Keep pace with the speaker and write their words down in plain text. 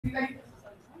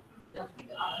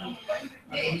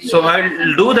So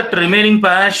I'll do that remaining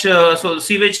patch. So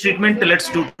sewage treatment, let's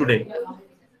do today.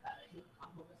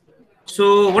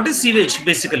 So what is sewage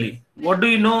basically? What do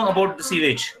you know about the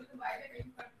sewage?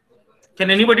 Can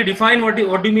anybody define what do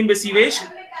you mean by sewage?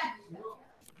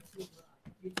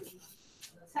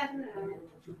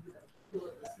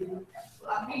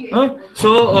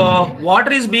 So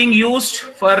water is being used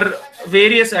for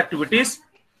various activities.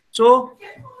 So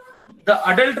the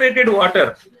adulterated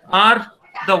water or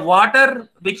the water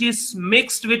which is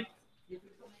mixed with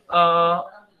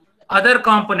other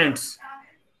components,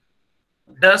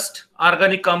 dust,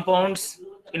 organic compounds,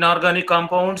 inorganic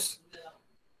compounds.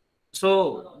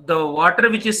 So the water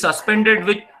which is suspended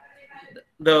with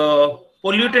the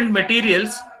pollutant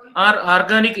materials or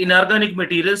organic, inorganic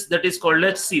materials, that is called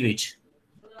as sewage.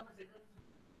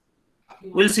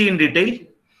 We'll see in detail.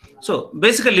 So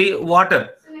basically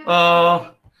water,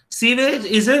 sewage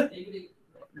is a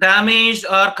damaged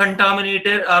or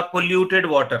contaminated or polluted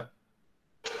water.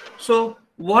 So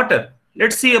water,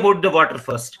 let's see about the water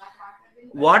first.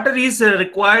 Water is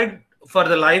required for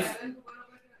the life,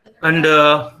 and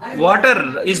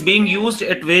water is being used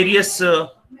at various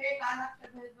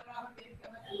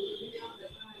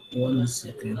one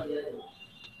second.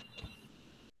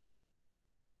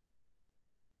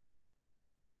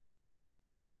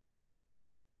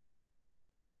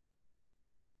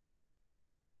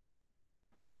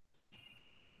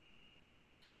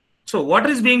 So water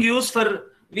is being used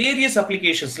for various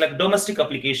applications, like domestic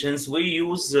applications. We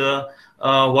use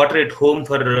water at home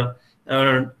for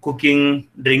cooking,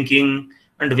 drinking,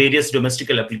 and various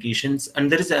domestical applications. And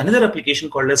there is another application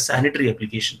called as sanitary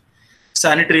application.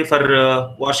 Sanitary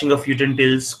for washing of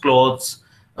utensils, clothes,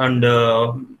 and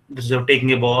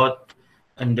taking a bath,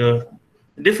 and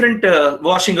different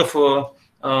washing of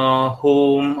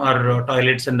home or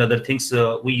toilets and other things.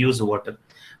 We use water.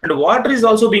 And water is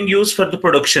also being used for the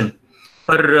production,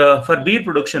 for beer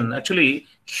production. Actually,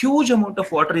 huge amount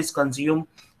of water is consumed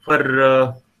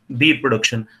for beer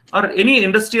production or any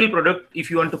industrial product.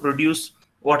 If you want to produce,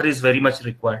 water is very much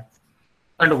required.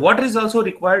 And water is also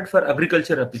required for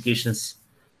agriculture applications.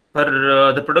 For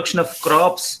the production of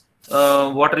crops,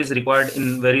 water is required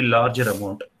in very larger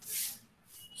amount.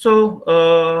 So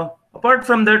apart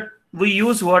from that, we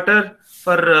use water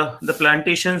for the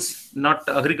plantations, not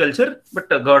agriculture, but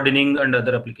gardening and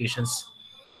other applications.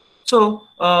 So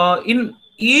in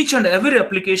each and every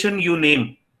application you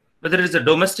name, whether it is a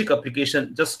domestic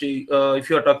application, just if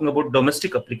you are talking about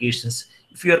domestic applications,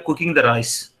 if you are cooking the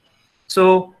rice.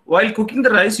 So while cooking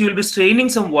the rice, you will be straining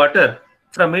some water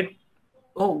from it.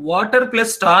 Oh, water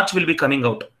plus starch will be coming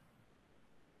out.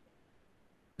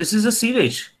 This is a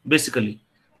sewage, basically.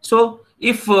 So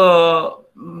if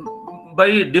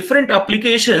by different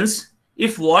applications,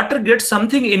 if water gets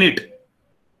something in it,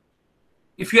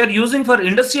 if you are using for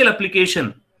industrial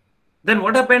application, then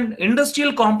what happened?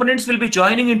 Industrial components will be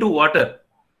joining into water.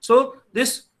 So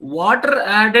this water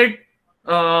added,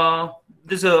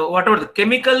 whatever the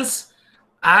chemicals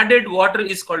added water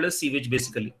is called as sewage,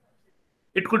 basically.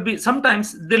 It could be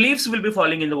sometimes the leaves will be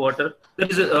falling in the water. There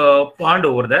is a pond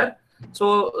over there.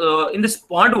 So in this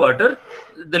pond water,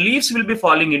 the leaves will be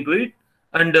falling into it,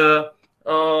 and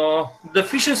the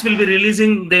fishes will be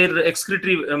releasing their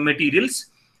excretory materials.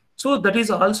 So that is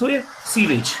also a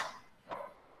sewage.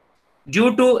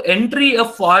 Due to entry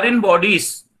of foreign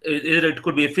bodies, either it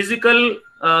could be a physical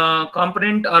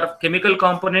component or chemical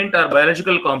component or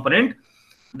biological component,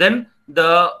 then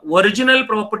the original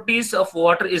properties of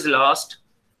water is lost,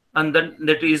 and then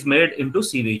that is made into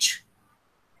sewage.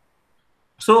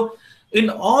 So in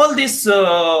all these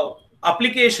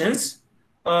applications,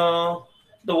 the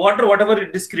water, whatever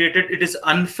it is created, it is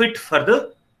unfit for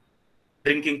the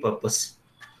drinking purpose.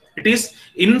 It is,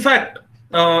 in fact,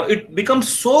 it becomes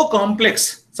so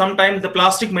complex. Sometimes the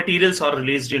plastic materials are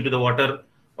released into the water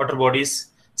bodies.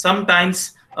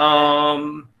 Sometimes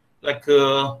like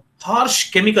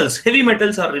harsh chemicals, heavy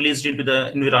metals are released into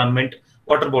the environment,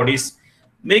 water bodies,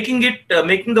 making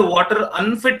the water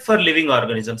unfit for living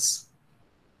organisms.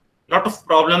 Lot of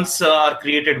problems are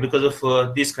created because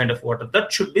of this kind of water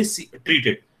that should be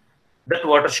treated. That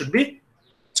water should be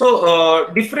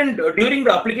different during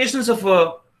the applications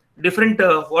of different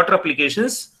water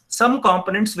applications. Some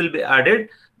components will be added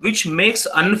which makes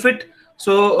unfit.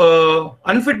 So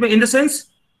unfit in the sense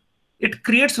it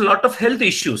creates a lot of health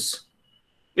issues.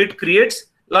 It creates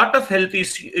a lot of health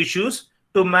issues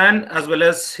to man as well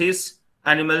as his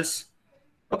animals.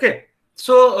 Okay,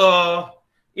 so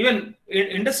even in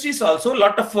industries also, a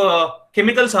lot of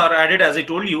chemicals are added, as I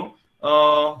told you. A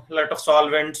lot of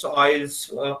solvents,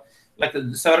 oils, like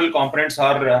several components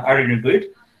are added into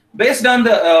it. based on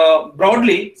the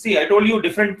broadly, see, I told you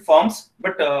different forms,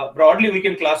 but broadly we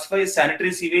can classify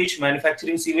sanitary sewage,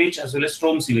 manufacturing sewage, as well as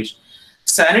storm sewage.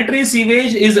 Sanitary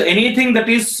sewage is anything that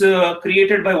is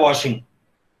created by washing.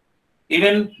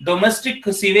 Even domestic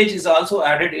sewage is also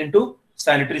added into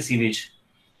sanitary sewage.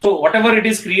 So whatever it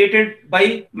is created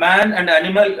by man and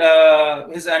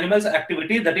his animal's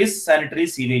activity, that is sanitary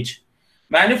sewage.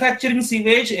 Manufacturing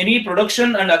sewage, any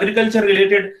production and agriculture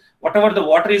related, whatever the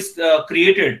water is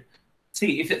created.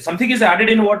 See, if something is added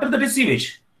in water, that is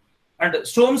sewage. And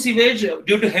storm sewage,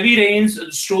 due to heavy rains,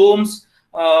 storms,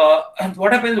 and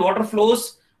what happens, water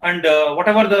flows, and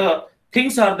whatever the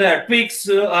things are there, twigs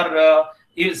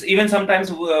even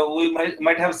sometimes we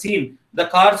might have seen the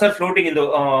cars are floating in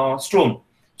the storm.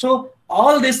 So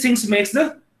all these things makes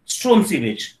the storm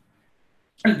sewage.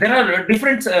 And there are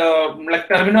different like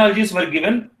terminologies were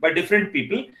given by different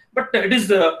people, but it is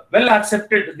well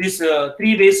accepted. These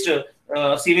three based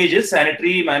sewages,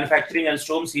 sanitary, manufacturing, and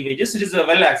storm sewages, it is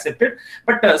well accepted.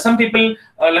 But some people,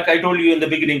 like I told you in the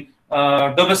beginning,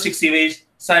 domestic sewage,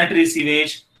 sanitary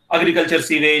sewage, agriculture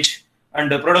sewage,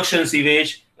 and production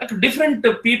sewage, like different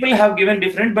people have given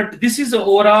different, but this is the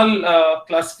overall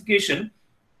classification.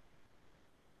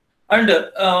 And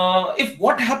if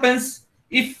what happens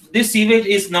if this sewage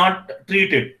is not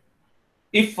treated,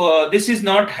 if this is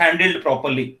not handled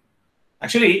properly,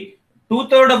 actually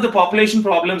 2/3 of the population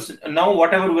problems now,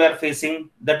 whatever we are facing,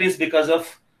 that is because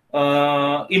of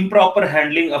improper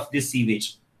handling of this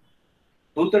sewage.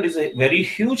 2/3 is a very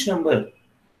huge number.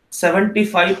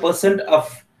 75%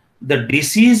 of the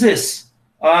diseases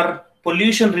or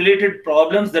pollution related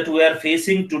problems that we are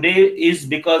facing today is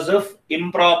because of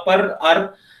improper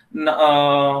or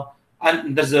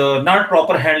and there's a not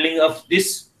proper handling of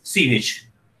this sewage.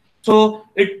 So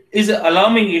it is an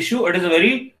alarming issue. It is a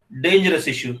very dangerous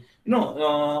issue. You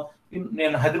know,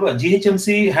 in Hyderabad,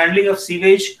 GHMC handling of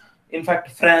sewage. In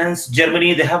fact, France,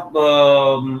 Germany, they have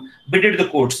bidded the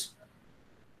courts.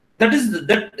 That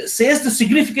says the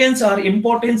significance or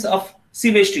importance of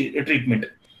sewage treatment.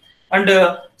 And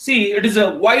see, it is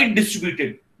a wide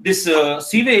distributed. This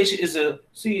sewage is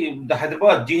see, the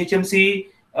Hyderabad GHMC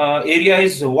area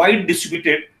is wide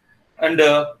distributed, and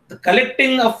the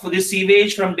collecting of the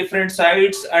sewage from different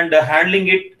sites and handling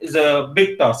it is a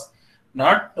big task.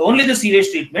 Not only the sewage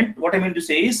treatment, what I mean to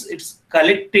say is it's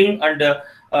collecting and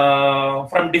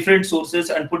from different sources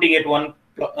and putting it one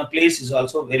place is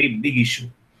also a very big issue.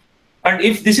 And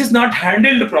if this is not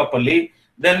handled properly,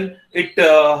 then it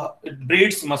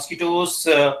breeds mosquitoes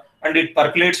and it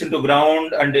percolates into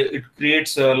ground, and it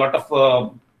creates a lot of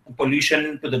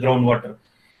pollution to the groundwater.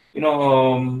 You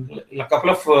know, a couple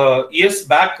of years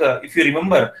back, if you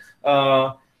remember,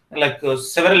 like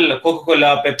several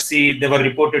Coca-Cola, Pepsi, they were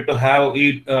reported to have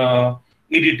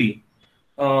EDT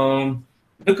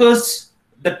because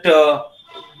that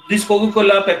this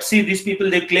Coca-Cola, Pepsi, these people,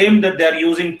 they claim that they are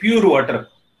using pure water,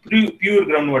 pure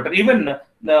groundwater. Even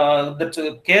that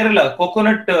Kerala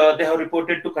coconut, they have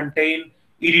reported to contain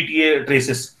EDTA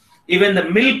traces. Even the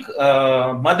milk,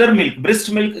 mother milk,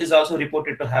 breast milk is also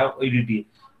reported to have EDTA.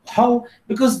 How?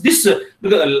 Because this,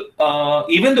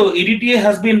 even though EDTA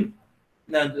has been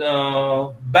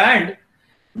banned,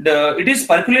 it is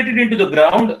percolated into the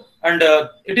ground, and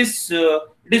it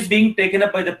is being taken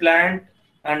up by the plant,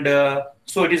 and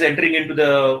so it is entering into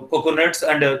the coconuts,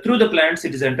 and through the plants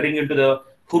it is entering into the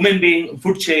human being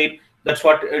food chain. That's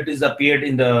what it is appeared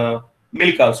in the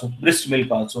milk also, breast milk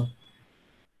also.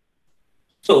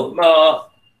 So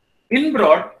in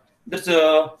broad,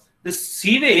 this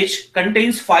sewage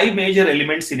contains 5 major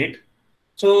elements in it.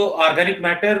 So organic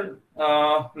matter,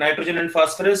 nitrogen and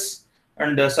phosphorus,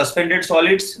 and suspended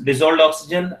solids, dissolved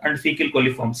oxygen, and fecal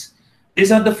coliforms.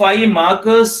 These are the 5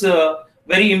 markers,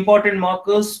 very important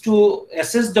markers to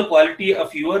assess the quality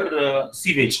of your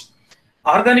sewage.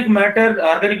 Organic matter,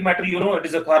 you know, it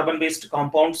is a carbon-based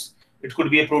compounds. It could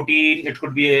be a protein, it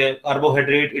could be a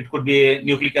carbohydrate, it could be a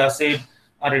nucleic acid,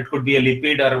 or it could be a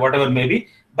lipid, or whatever may be.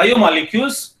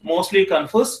 Biomolecules mostly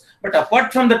confers, but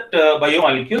apart from that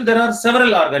biomolecule, there are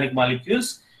several organic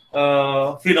molecules,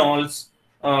 phenols,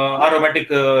 aromatic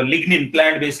lignin,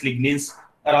 plant-based lignins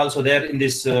are also there in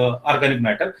this organic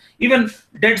matter. Even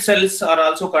dead cells are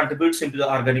also contributes into the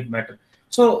organic matter.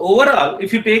 So overall,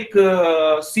 if you take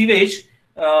sewage,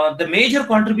 the major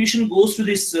contribution goes to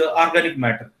this organic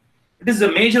matter. It is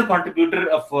a major contributor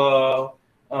of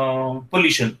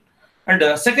pollution. And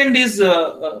second is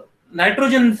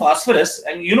nitrogen and phosphorus,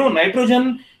 and you know,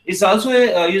 nitrogen is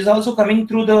also coming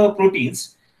through the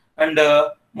proteins, and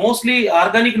mostly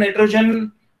organic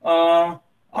nitrogen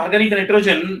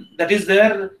that is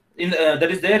there in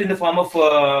the form of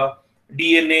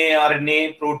DNA,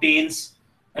 RNA, proteins,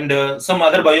 and some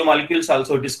other biomolecules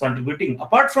also it is contributing.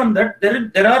 Apart from that,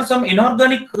 there are some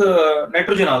inorganic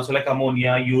nitrogen also, like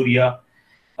ammonia, urea.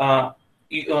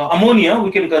 Ammonia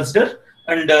we can consider,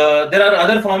 and there are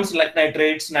other forms like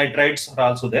nitrates, nitrites are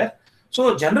also there.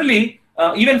 So generally,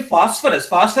 even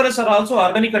phosphorus are also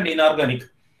organic and inorganic.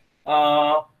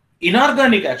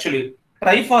 Inorganic actually,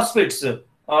 triphosphates.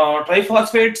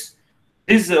 Triphosphates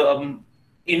is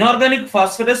inorganic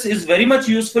phosphorus is very much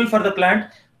useful for the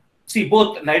plant. See,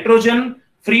 both nitrogen,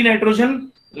 free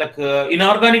nitrogen, like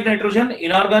inorganic nitrogen,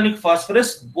 inorganic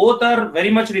phosphorus, both are very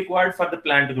much required for the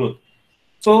plant growth.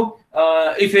 So,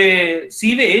 if a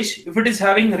sewage, if it is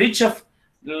having rich of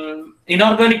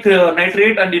inorganic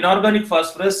nitrate and inorganic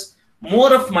phosphorus,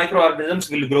 more of microorganisms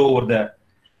will grow over there.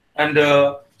 And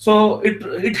so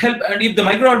it helps. And if the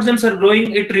microorganisms are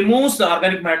growing, it removes the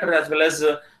organic matter as well as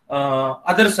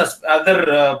other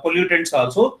pollutants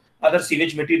also, other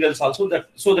sewage materials also.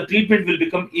 So the treatment will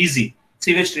become easy.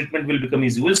 Sewage treatment will become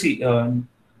easy. We'll see.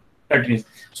 Continues.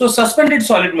 So suspended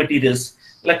solid materials,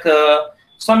 like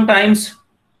sometimes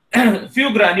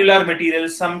few granular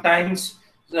materials, sometimes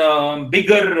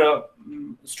bigger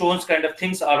stones kind of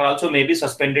things are also maybe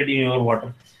suspended in your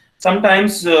water.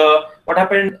 Sometimes what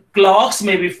happened, clogs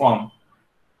may be formed.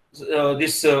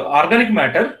 This organic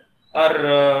matter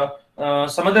or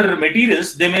some other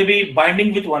materials, they may be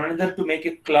binding with one another to make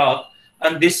a clog,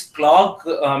 and this clog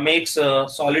makes a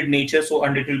solid nature, so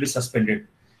and it will be suspended.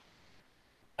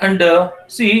 And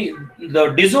see,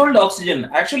 the dissolved oxygen,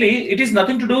 actually it is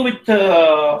nothing to do with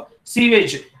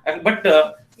sewage, but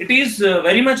it is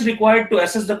very much required to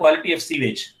assess the quality of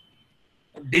sewage.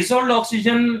 Dissolved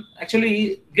oxygen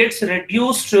actually gets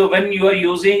reduced when you are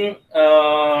using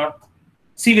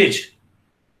sewage.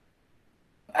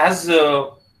 As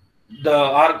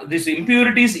these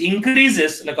impurities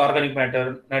increases, like organic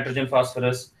matter, nitrogen,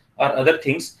 phosphorus, or other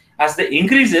things, as they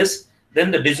increases, then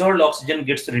the dissolved oxygen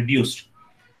gets reduced.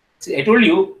 See, I told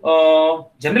you,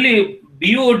 generally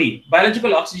BOD,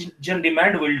 biological oxygen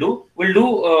demand will do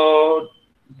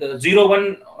the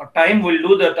 0-1 time will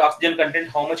do the oxygen content,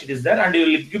 how much it is there, and you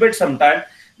will incubate some time.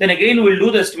 Then again we'll do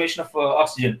the estimation of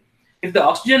oxygen. If the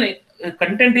oxygen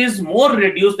content is more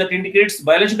reduced, that indicates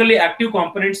biologically active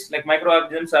components like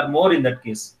microorganisms are more in that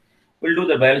case. We'll do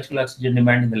the biological oxygen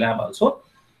demand in the lab also.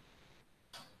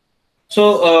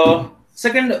 So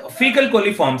second, fecal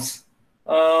coliforms.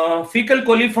 Fecal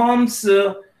coliforms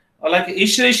like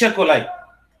Escherichia coli.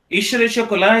 Escherichia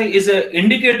coli is an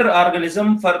indicator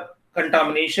organism for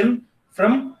contamination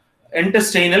from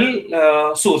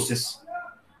intestinal sources.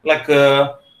 Like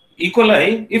E.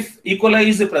 coli, if E. coli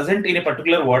is present in a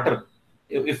particular water,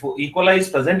 if E. coli is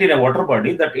present in a water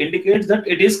body, that indicates that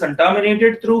it is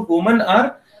contaminated through human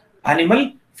or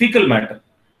animal fecal matter.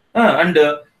 And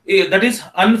that is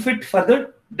unfit for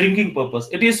the drinking purpose.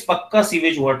 It is pakka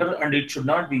sewage water and it should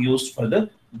not be used for the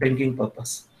drinking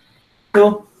purpose.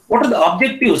 So, what are the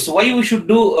objectives? Why we should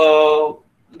do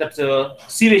that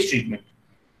sewage treatment?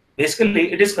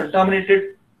 Basically, it is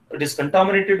contaminated. It is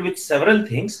contaminated with several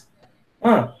things.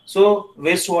 So,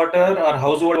 wastewater or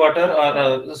household water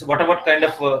or whatever kind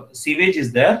of sewage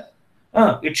is there,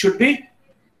 it should be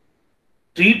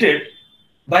treated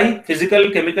by physical,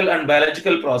 chemical, and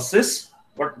biological process.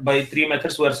 But by 3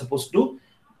 methods we are supposed to.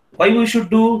 Why we should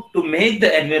do? To make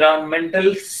the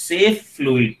environmental safe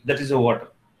fluid, that is the water.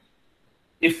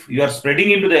 If you are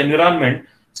spreading into the environment,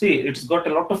 see, it's got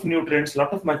a lot of nutrients, a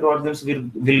lot of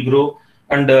microorganisms will grow,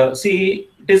 and see,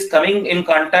 it is coming in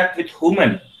contact with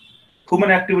human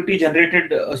activity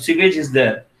generated sewage is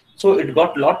there. So it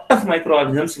got lot of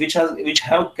microorganisms which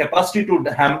have capacity to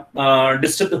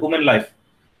disturb the human life.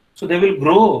 So they will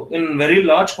grow in very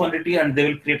large quantity and they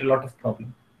will create a lot of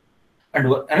problem. And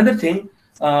another thing,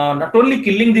 not only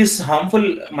killing this harmful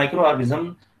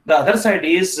microorganism, the other side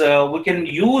is we can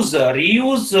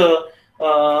reuse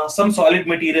some solid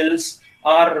materials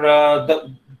or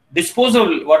the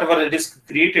disposal, whatever it is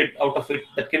created out of it,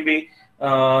 that can be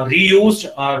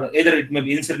reused, or either it may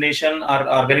be incineration or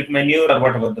organic manure or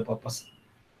whatever the purpose.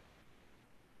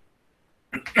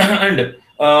 And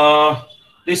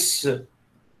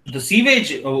the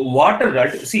sewage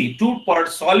water, see, 2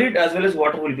 parts, solid as well as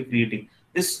water will be creating.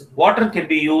 This water can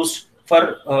be used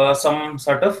for some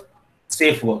sort of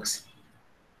safe works.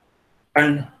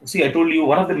 And see, I told you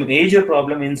one of the major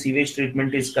problem in sewage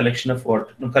treatment is collection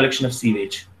of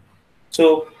sewage.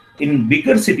 So in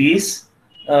bigger cities,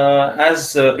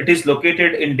 as it is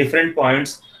located in different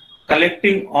points,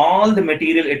 collecting all the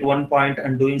material at one point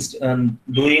and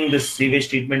doing this sewage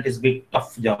treatment is a big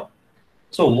tough job.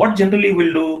 So what generally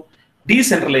we'll do?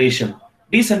 Decentralization.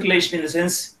 Decentralization in the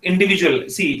sense individual.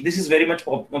 See, this is very much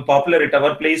popular at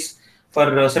our place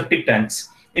for septic tanks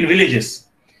in villages.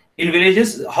 In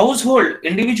villages, household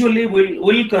individually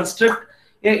will construct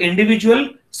a individual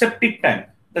septic tank.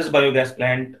 That's biogas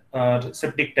plant,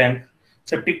 septic tank.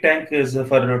 Septic tank is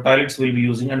for toilets we'll be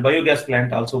using, and biogas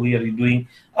plant also we are doing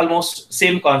almost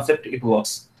same concept. It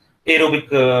works. Aerobic,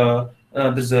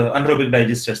 this anaerobic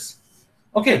digesters.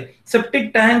 Okay,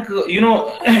 septic tank,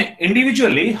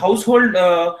 individually household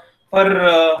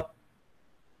for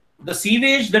the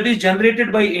sewage that is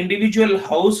generated by individual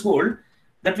household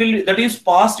that is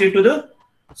passed into the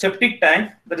septic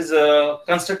tank, that is a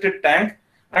constructed tank,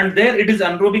 and there it is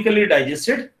anaerobically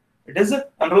digested. It is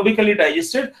anaerobically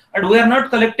digested, and we are not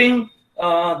collecting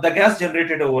the gas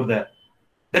generated over there.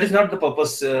 That is not the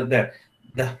purpose there.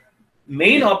 The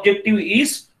main objective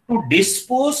is to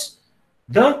dispose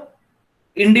the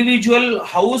individual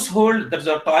household, that's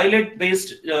a toilet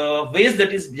based waste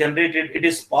that is generated. It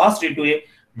is passed into a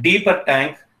deeper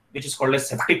tank which is called a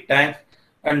septic tank,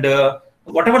 and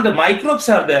whatever the microbes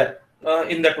are there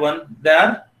in that one, they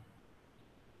are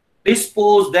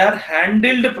disposed, they are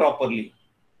handled properly.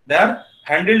 They are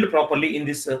handled properly in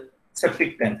this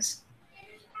septic tanks.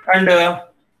 And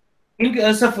in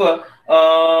case of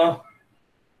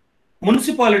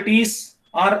municipalities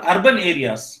or urban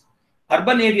areas,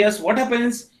 what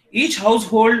happens? Each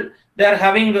household, they are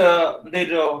having their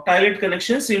toilet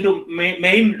connections into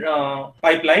main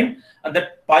pipeline, and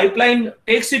that pipeline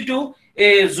takes it to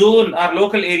a zone or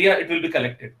local area. It will be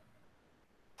collected.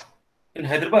 In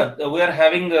Hyderabad, we are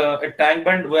having a tank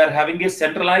bund. We are having a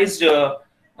centralized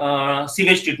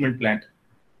sewage treatment plant.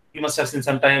 You must have seen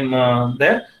some time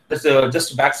there. That's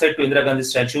just backside to Indira Gandhi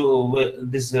statue. Where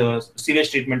this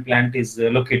sewage treatment plant is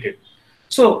located.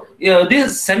 So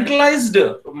this centralized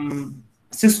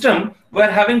system, we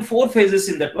are having 4 phases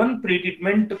in that one: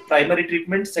 pre-treatment, primary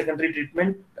treatment, secondary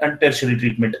treatment, and tertiary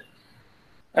treatment.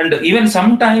 And even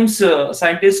sometimes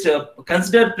scientists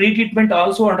consider pre-treatment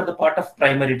also under the part of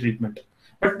primary treatment.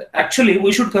 But actually,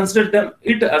 we should consider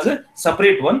it as a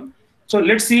separate one. So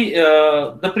let's see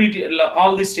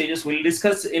all these stages. We'll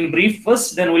discuss in brief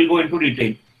first, then we'll go into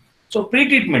detail. So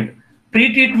pre-treatment.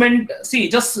 Pre-treatment, see,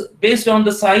 just based on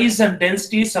the size and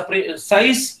density,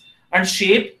 size and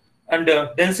shape and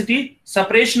density,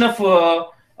 separation of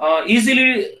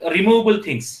easily removable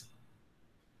things.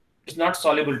 It's not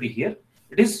solubility here.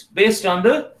 It is based on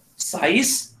the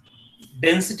size,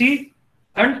 density,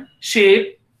 and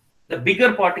shape. The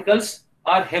bigger particles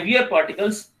or heavier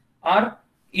particles are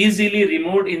easily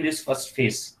removed in this first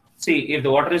phase. See, if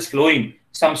the water is flowing,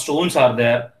 some stones are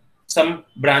there, some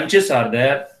branches are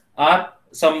there, or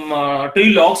some tree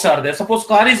logs are there. Suppose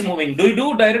car is moving. Do you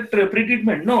do direct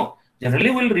pre-treatment? No.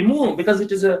 Generally, we'll remove because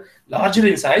it is larger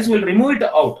in size. We'll remove it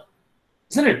out,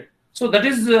 isn't it? So that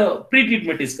is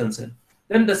pre-treatment is concerned.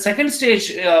 Then the second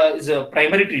stage is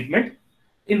primary treatment.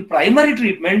 In primary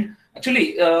treatment,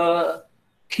 actually,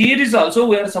 here is also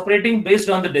we are separating based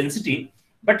on the density.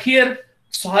 But here,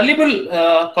 soluble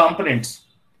components,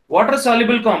 water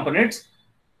soluble components.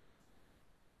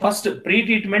 First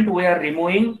pre-treatment, we are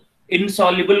removing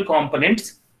insoluble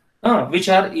components which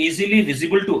are easily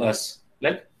visible to us,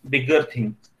 like bigger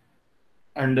things,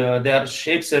 and their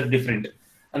shapes are different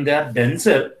and they are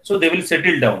denser, so they will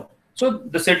settle down. So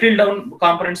the settled down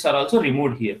components are also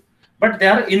removed here, but they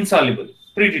are insoluble.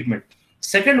 Pre-treatment.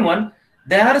 Second one,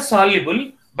 they are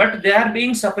soluble, but they are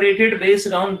being separated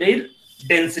based on their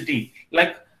density.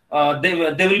 Like they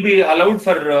will be allowed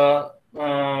for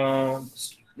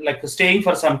like staying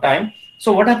for some time.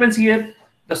 So what happens here?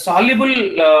 The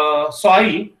soluble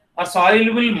soil or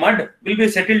soluble mud will be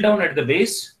settled down at the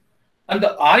base, and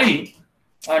the oil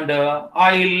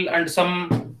and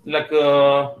some like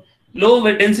low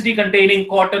density containing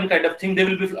cotton kind of thing, they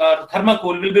will be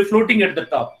thermocol will be floating at the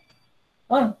top.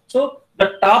 So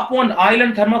the top one, oil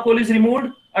and thermocol is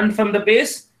removed, and from the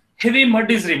base heavy mud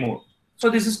is removed. So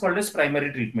this is called as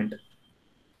primary treatment.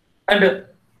 And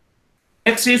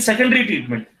next is secondary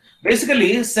treatment.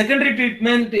 Basically, secondary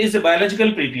treatment is a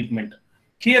biological pre-treatment.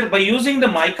 Here, by using the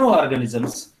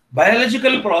microorganisms,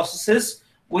 biological processes,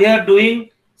 we are doing,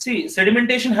 see,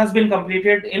 sedimentation has been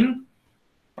completed in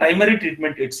primary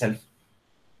treatment itself.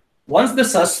 Once the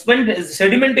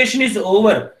sedimentation is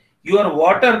over, your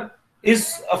water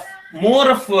is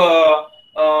more of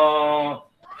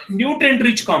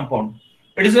nutrient-rich compound.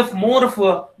 It is more of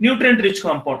a nutrient-rich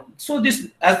compound. So this,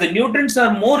 as the nutrients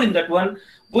are more in that one,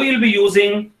 we will be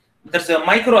using, that's a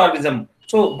microorganism.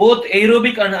 So both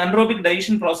aerobic and anaerobic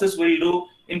digestion process we will do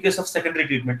in case of secondary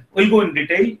treatment. We'll go in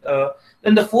detail.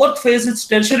 Then the fourth phase is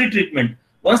tertiary treatment.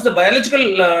 Once the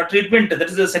biological treatment, that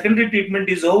is the secondary treatment,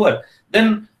 is over,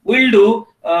 Then we'll do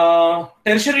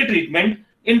tertiary treatment.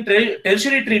 In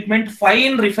tertiary treatment,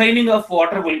 fine refining of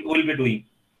water will be doing.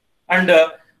 And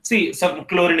see, some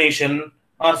chlorination,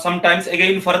 or sometimes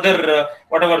again further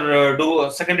whatever do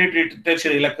secondary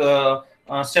tertiary, like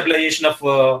stabilization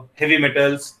of heavy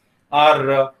metals,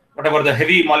 or whatever the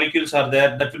heavy molecules are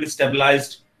there, that will be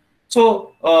stabilized.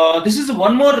 So this is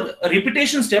one more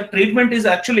repetition step. Treatment is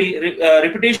actually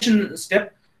repetition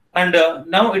step, and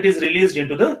now it is released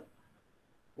into the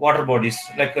water bodies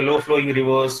like low flowing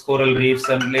rivers, coral reefs,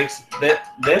 and lakes. There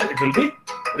it will be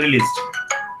released.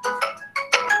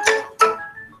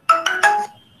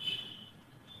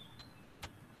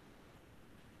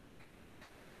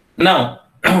 Now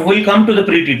we'll come to the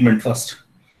pre-treatment first.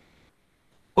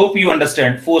 Hope you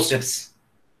understand 4 steps.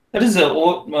 That is the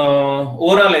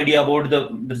overall idea about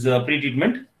the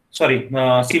pre-treatment. Sorry,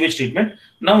 sewage treatment.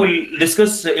 Now we'll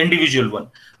discuss the individual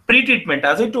one. Pre-treatment,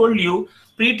 as I told you,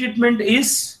 pre-treatment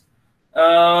is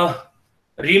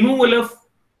removal of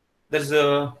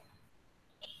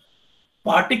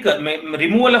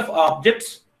removal of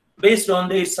objects based on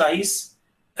their size,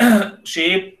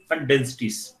 shape, and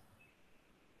densities.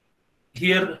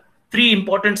 Here, 3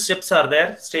 important steps are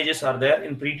there, stages are there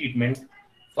in pre-treatment.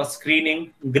 First,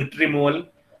 screening, grit removal,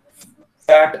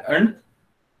 fat and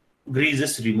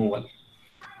greases removal.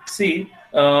 See,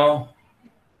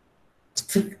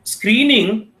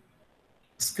 screening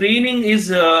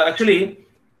is actually,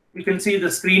 you can see the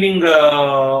screening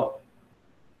what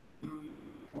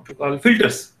you call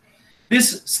filters.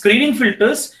 This screening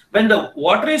filters, when the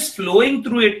water is flowing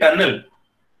through a tunnel,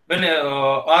 when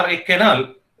or a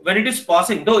canal, when it is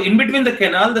passing, though in between the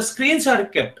canal, the screens are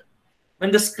kept. When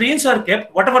the screens are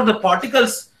kept, whatever the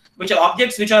particles, which are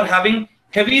objects which are having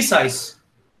heavy size,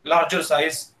 larger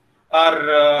size,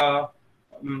 or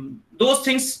those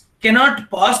things cannot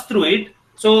pass through it.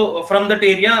 So from that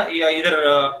area,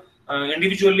 either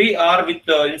individually or with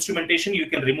instrumentation, you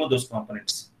can remove those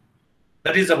components.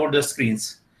 That is about the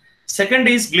screens. Second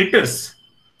is glitters,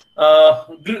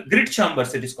 grit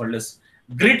chambers. It is called as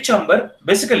grit chamber.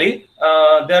 Basically,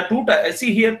 there are 2 types.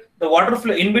 See here, the water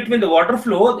flow, in between the water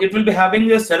flow, it will be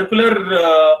having a circular.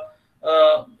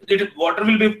 Water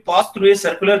will be passed through a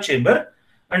circular chamber,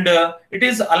 and it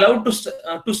is allowed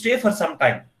to stay for some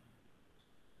time.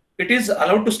 It is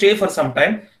allowed to stay for some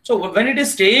time. So when it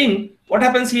is staying, what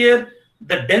happens here?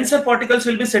 The denser particles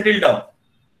will be settled down,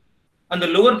 and the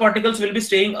lower particles will be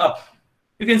staying up.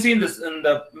 You can see in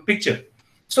the picture.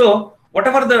 So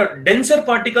whatever the denser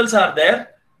particles are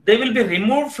there, they will be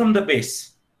removed from the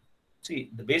base.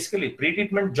 See, basically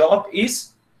pre-treatment job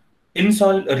is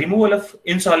removal of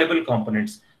insoluble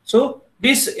components. So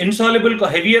these insoluble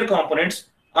heavier components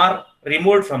are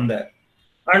removed from there.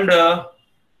 And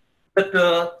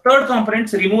the third component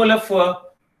is removal of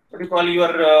what you call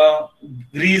your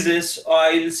greases,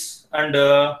 oils, and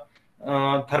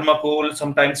thermocol,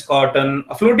 sometimes cotton,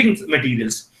 floating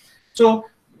materials. So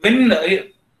when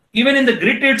even in the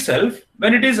grit itself,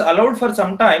 when it is allowed for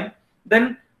some time,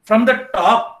 then from the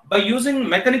top, by using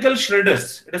mechanical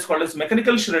shredders, it is called as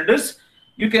mechanical shredders,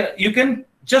 you can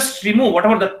just remove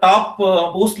whatever the top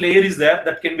post layer is there,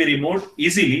 that can be removed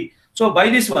easily. So by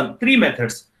this one, 3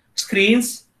 methods: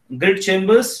 screens, grit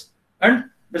chambers, and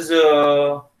there's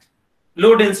a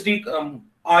low density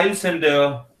oils and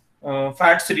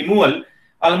fats removal.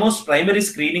 Almost primary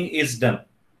screening is done,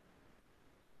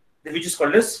 which is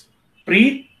called as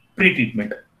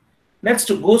pre-treatment. Next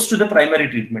goes to the primary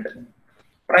treatment.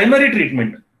 Primary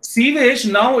treatment. Sewage,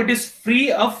 now it is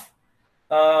free of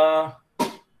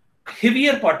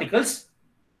heavier particles,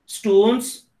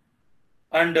 stones,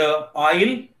 and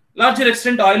oil. Larger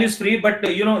extent oil is free, but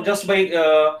just by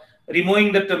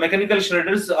removing that mechanical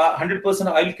shredders,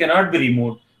 100% oil cannot be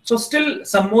removed. So still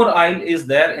some more oil is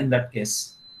there in that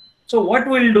case. So what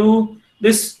we'll do,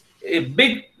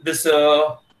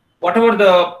 whatever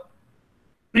the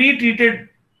pre-treated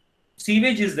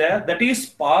sewage is there, that is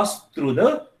passed through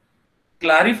the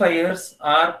clarifiers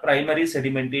or primary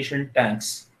sedimentation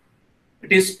tanks.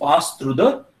 It is passed through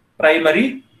the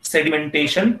primary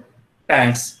sedimentation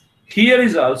tanks. Here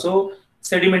is also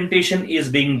sedimentation is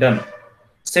being done.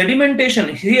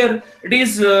 Sedimentation here, it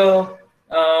is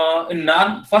in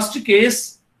first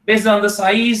case, based on the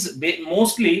size,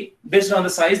 mostly based on the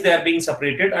size, they are being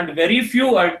separated, and very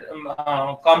few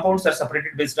compounds are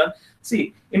separated based on.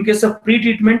 See, in case of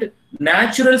pre-treatment,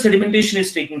 natural sedimentation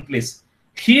is taking place.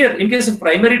 Here, in case of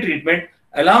primary treatment,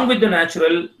 along with the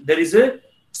natural, there is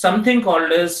something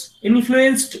called as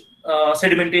influenced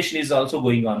sedimentation is also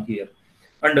going on here.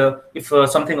 And if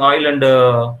something oil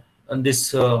and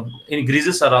this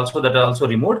greases are also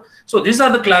removed. So these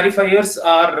are the clarifiers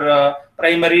or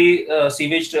primary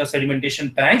sewage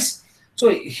sedimentation tanks. So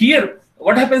here,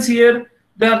 what happens here?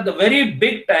 They are the very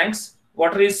big tanks.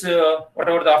 Water is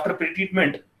whatever the after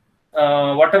pre-treatment,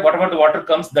 whatever the water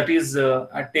comes, that is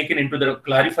taken into the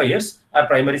clarifiers or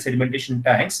primary sedimentation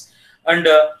tanks. And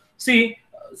see,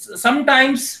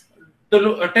 sometimes the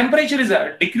temperature is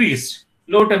decreased,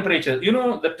 low temperature. You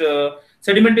know that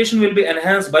sedimentation will be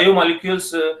enhanced, biomolecules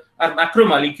or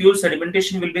macromolecules,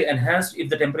 sedimentation will be enhanced if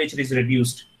the temperature is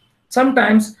reduced.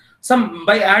 Sometimes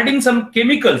by adding some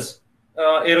chemicals,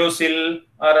 aerosol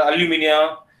or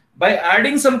alumina, by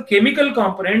adding some chemical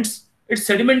components, its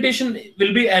sedimentation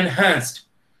will be enhanced.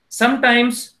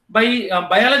 Sometimes by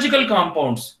biological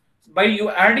compounds, by you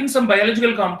adding some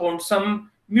biological compounds,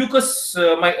 some mucus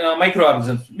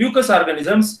microorganisms, mucus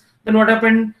organisms, then what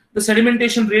happened? The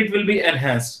sedimentation rate will be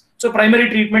enhanced. So primary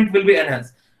treatment will be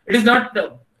enhanced. It is not,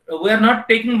 we are not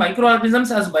taking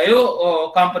microorganisms as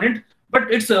bio component,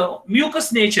 but it's a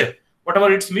mucus nature.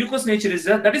 Whatever its mucus nature is,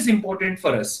 that is important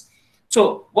for us.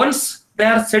 So once they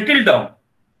are settled down,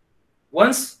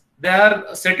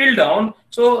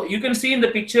 so you can see in the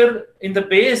picture, in the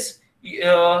base,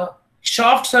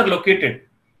 shafts are located.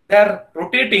 They are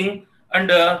rotating,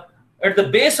 and at the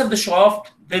base of the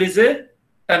shaft there is a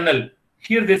tunnel.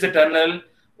 Here there is a tunnel.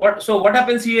 So what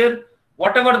happens here?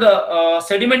 Whatever the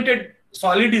sedimented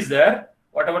solid is there,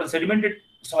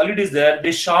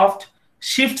 this shaft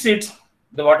shifts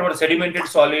whatever sedimented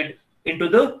solid into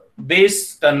the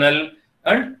base tunnel,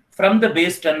 and from the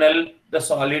base tunnel the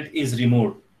solid is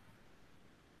removed.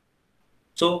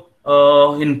 So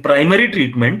in primary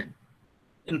treatment,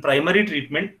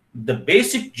 the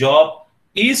basic job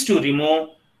is to remove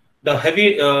the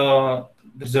heavy,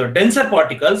 denser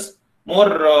particles,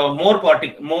 more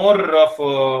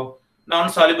of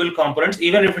non-soluble components.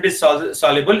 Even if it is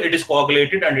soluble, it is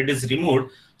coagulated and it is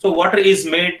removed. So water is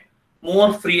made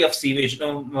more free of sewage,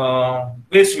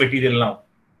 waste material now.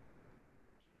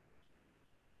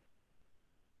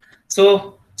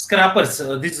 So scrappers,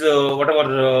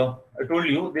 whatever I told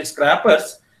you, these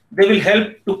scrappers, they will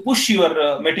help to push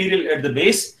your material at the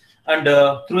base, and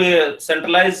through a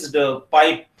centralized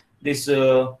pipe, this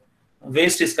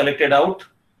waste is collected out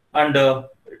and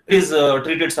is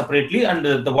treated separately, and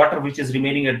the water which is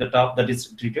remaining at the top, that is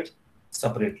treated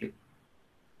separately.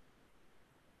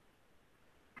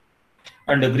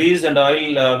 And the grease and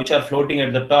oil which are floating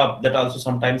at the top, that also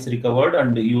sometimes recovered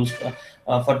and used for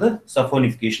the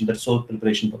saponification, that soap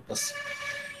preparation purpose.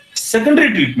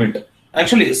 Secondary treatment.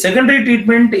 Actually, secondary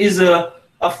treatment is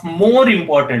of more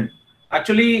important.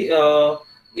 Actually,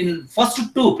 in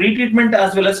first two, pre-treatment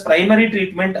as well as primary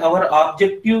treatment, our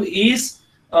objective is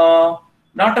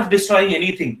not of destroying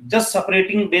anything, just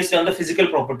separating based on the physical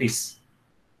properties.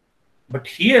 But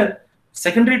here,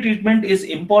 secondary treatment is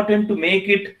important to make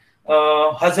it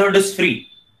hazardous free.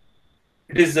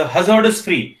 It is hazardous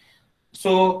free.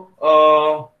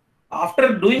 So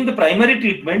after doing the primary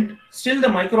treatment, still the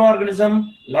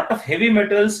microorganism, lot of heavy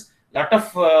metals, lot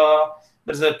of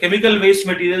there's a chemical waste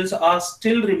materials are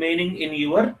still remaining in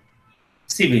your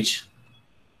sewage.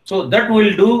 So that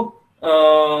will do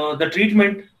the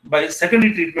treatment by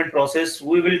secondary treatment process.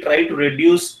 We will try to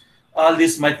reduce all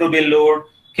this microbial load,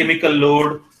 chemical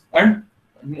load, and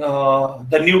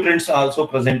the nutrients are also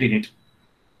present in it.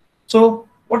 So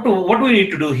what do we need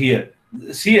to do here?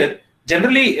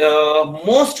 Generally,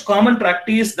 most common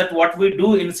practice that what we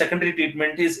do in secondary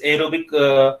treatment is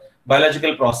aerobic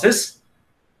biological process,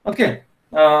 okay,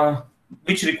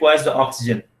 which requires the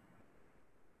oxygen.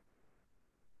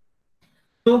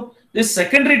 So this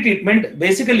secondary treatment,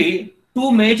 basically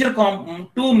two major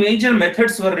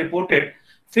methods were reported.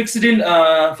 Fixed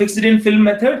in film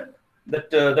method,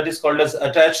 that is called as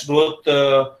attached growth,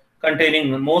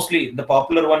 containing mostly the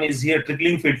popular one is here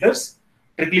trickling filters.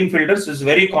 Trickling filters is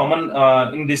very common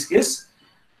in this case,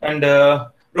 and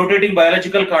rotating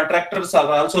biological contractors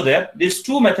are also there. These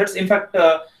two methods, in fact,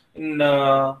 in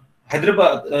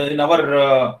Hyderabad, in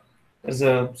our there's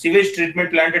a sewage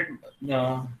treatment plant at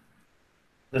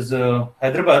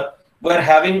Hyderabad, we are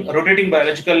having rotating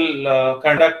biological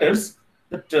contractors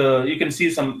that you can see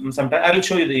sometime. I will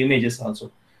show you the images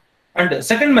also. And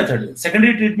second method,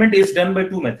 secondary treatment, is done by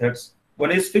two methods.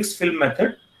 One is fixed film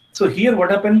method. So here what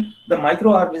happened, the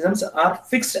microorganisms are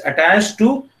fixed, attached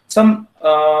to some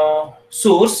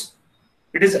source.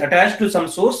 It is attached to some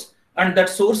source, and that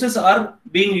sources are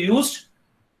being used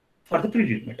for the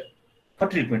pre-treatment, for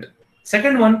treatment.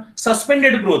 Second one,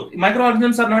 suspended growth.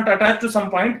 Microorganisms are not attached to some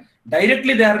point.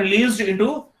 Directly they are released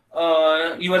into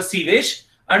your sewage,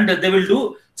 and they will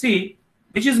do, see,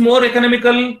 which is more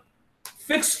economical,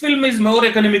 Fixed film is more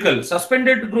economical.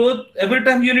 Suspended growth, every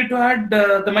time you need to add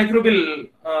the microbial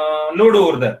load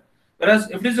over there. Whereas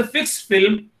if it is a fixed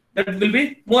film, that will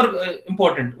be more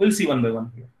important. We'll see one by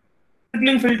one here.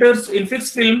 Trickling filters in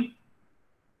fixed film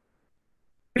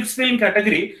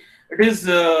category, it is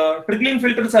trickling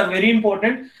filters are very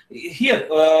important. Here,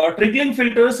 trickling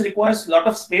filters requires a lot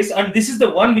of space, and this is the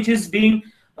one which is being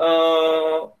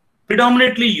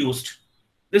predominantly used.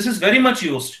 This is very much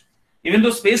used. Even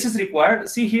though space is required,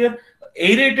 see here,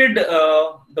 aerated,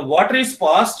 the water is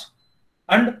passed,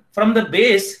 and from the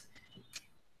base,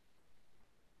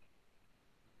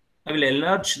 I will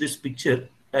enlarge this picture.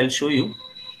 I'll show you.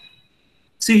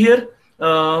 See here,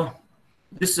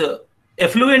 this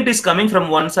effluent is coming from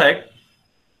one side,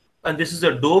 and this is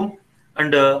a dome,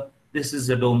 and this is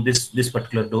a dome, this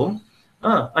particular dome,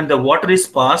 and the water is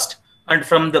passed, and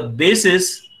from the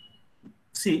bases,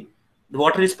 see, the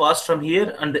water is passed from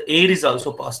here, and the air is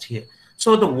also passed here.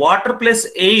 So the water plus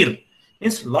air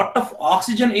means lot of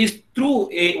oxygen is through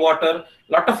water,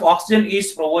 lot of oxygen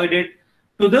is provided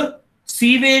to the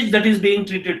sewage that is being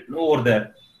treated over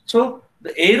there. So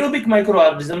the aerobic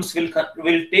microorganisms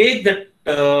will take that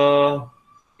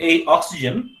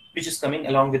oxygen which is coming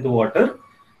along with the water,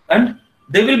 and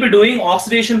they will be doing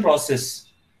oxidation process.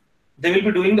 They will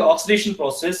be doing the oxidation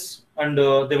process, and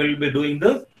they will be doing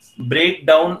the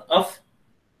breakdown of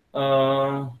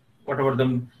whatever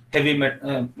the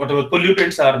whatever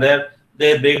pollutants are there.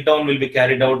 Their breakdown will be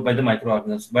carried out by the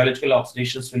microorganisms. Biological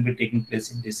oxidations will be taking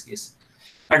place in this case.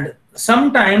 And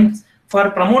sometimes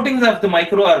for promoting of the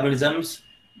microorganisms,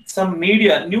 some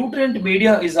media, nutrient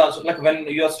media is also, like when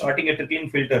you are starting a trickling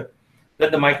filter,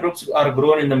 that the microbes are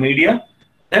grown in the media.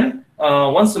 Then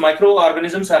once the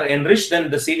microorganisms are enriched,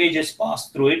 then the sewage is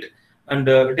passed through it, and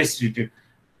it is treated.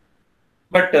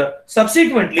 But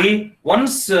subsequently,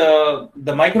 once the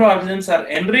microorganisms are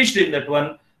enriched in that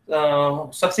one,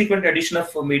 subsequent addition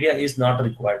of media is not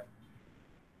required.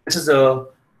 This is a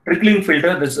trickling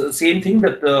filter. This is the same thing,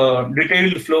 that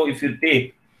detailed flow, if you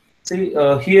take, see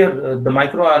here, the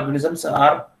microorganisms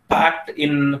are packed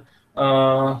in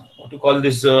what you call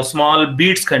this small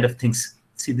beads kind of things.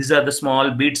 See, these are the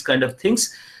small beads kind of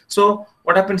things. So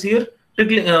what happens here?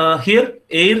 Here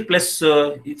air plus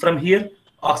from here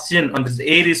oxygen on this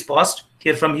air is passed.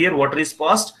 Here from here water is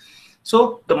passed.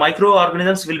 So the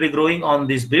microorganisms will be growing on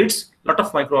these beads. Lot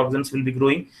of microorganisms will be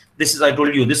growing. This is, I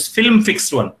told you, this film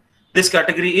fixed one. This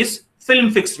category is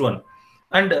film fixed one.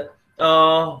 And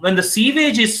when the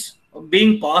sewage is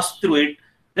being passed through it,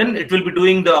 then it will be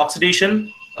doing the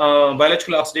oxidation,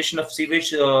 biological oxidation of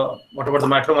sewage. Whatever the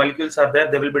macromolecules are there,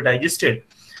 they will be digested.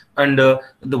 And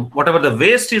whatever the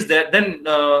waste is there, then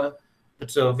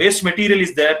it's waste material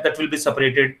is there, that will be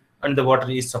separated, and the water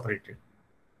is separated.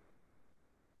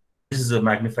 This is a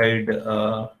magnified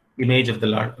image of the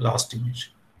last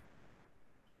image.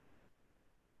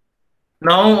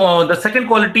 Now the second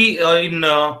quality in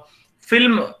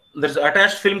film, there's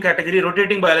attached film category,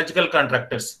 rotating biological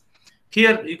contractors.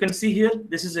 Here you can see here,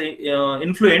 this is a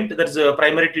influent, that is a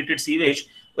primary treated sewage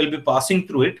will be passing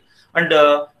through it. And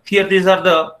here these are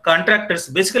the contractors.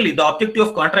 Basically the objective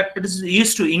of contractors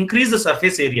is to increase the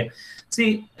surface area.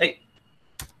 See,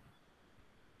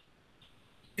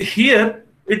 here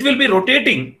it will be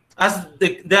rotating as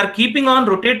they are keeping on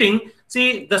rotating.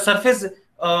 See, the surface,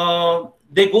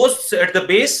 they goes at the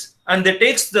base and they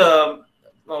takes the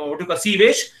what you call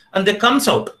sewage, and they comes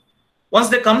out. Once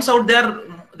they comes out,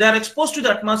 they are exposed to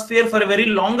the atmosphere for a very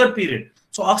longer period.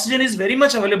 So oxygen is very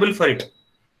much available for it.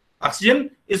 Oxygen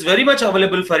is very much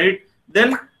available for it.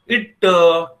 Then it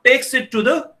takes it to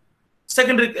the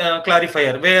secondary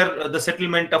clarifier, where the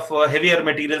settlement of heavier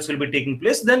materials will be taking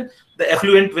place. Then the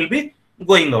effluent will be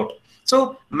going out.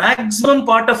 So maximum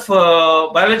part of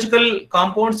biological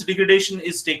compounds degradation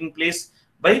is taking place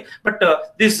by, but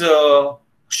these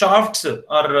shafts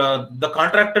or the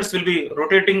contractors will be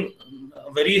rotating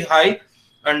very high,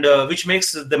 and which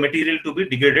makes the material to be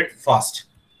degraded fast.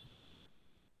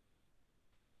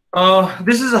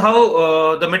 This is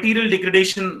how the material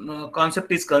degradation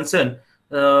concept is concerned.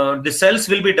 The cells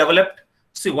will be developed.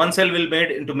 See, one cell will be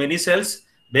made into many cells.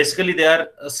 Basically, they are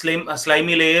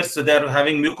slimy layers. So they are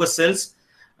having mucous cells,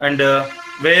 and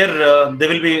where they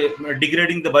will be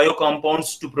degrading the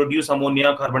biocompounds to produce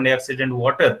ammonia, carbon dioxide, and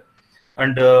water.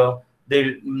 And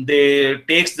they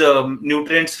takes the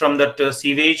nutrients from that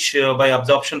sewage by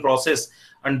absorption process,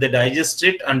 and they digest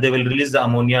it, and they will release the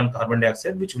ammonia and carbon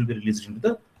dioxide, which will be released into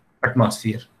the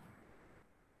atmosphere.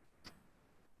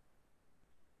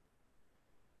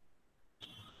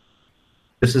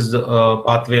 This is the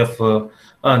pathway of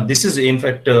this is, in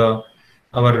fact,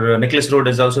 our necklace road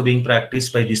is also being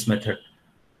practiced by this method.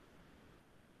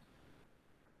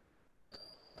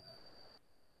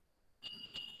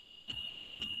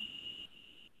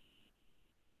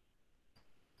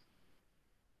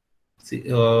 See,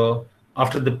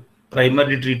 after the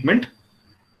primary treatment,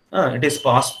 it is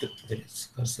passed.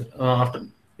 After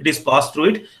it is passed through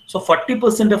it. So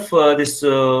 40% of this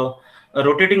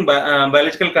rotating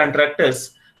biological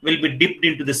contractors will be dipped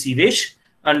into the sewage,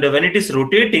 and when it is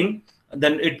rotating,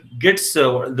 then it gets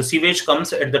the sewage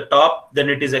comes at the top. Then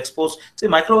it is exposed. See,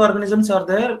 microorganisms are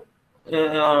there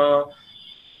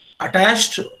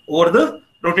attached over the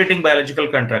rotating biological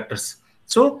contractors.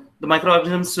 So the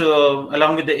microorganisms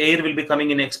along with the air will be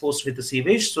coming in exposed with the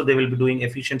sewage, so they will be doing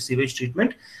efficient sewage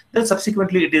treatment. Then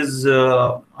subsequently it is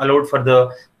allowed for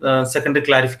the secondary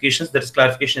clarifications. That is,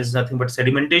 clarification is nothing but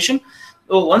sedimentation.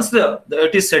 So once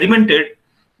it is sedimented,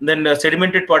 then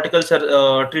sedimented particles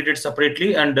are treated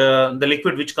separately, and the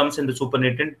liquid which comes in the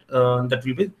supernatant that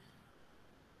will be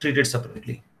treated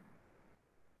separately.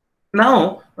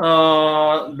 Now,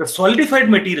 the solidified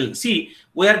material. See,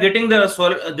 we are getting the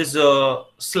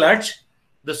sludge,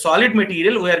 the solid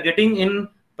material we are getting in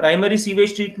primary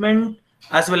sewage treatment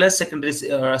as well as secondary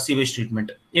sewage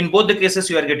treatment. In both the cases,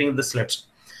 you are getting the sludge.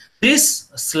 This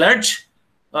sludge,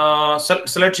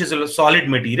 sludge is a solid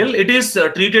material. It is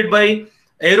treated by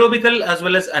aerobical as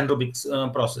well as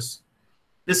anaerobic process.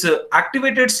 This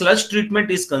activated sludge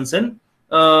treatment is concerned.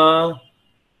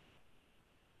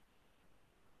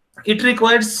 It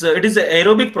requires, it is an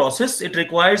aerobic process. It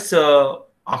requires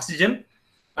oxygen.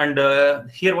 And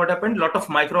here what happened, a lot of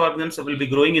microorganisms will be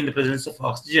growing in the presence of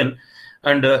oxygen.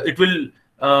 And it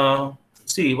will,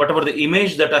 see, whatever the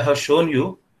image that I have shown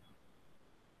you.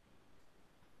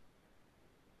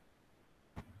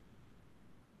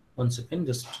 One second,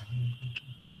 just.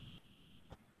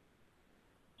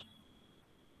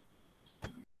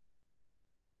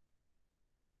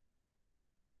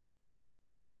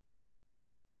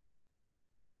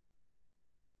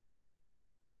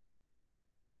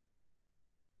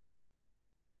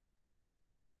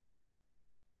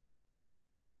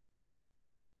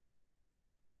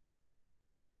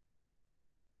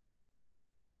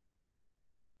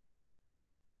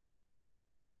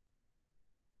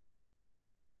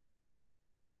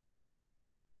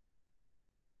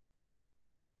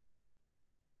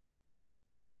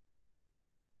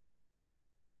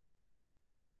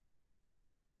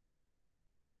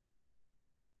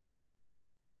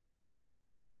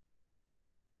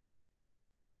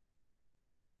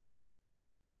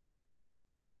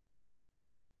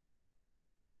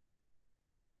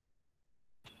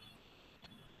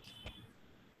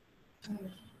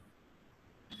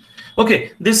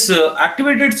 Okay, this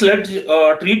activated sludge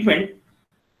treatment,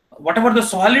 whatever the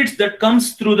solids that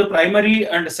comes through the primary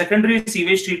and secondary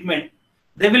sewage treatment,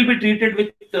 they will be treated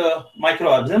with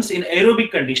microorganisms in aerobic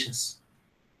conditions.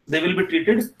 They will be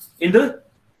treated in the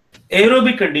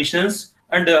aerobic conditions,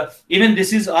 and even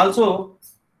this is also,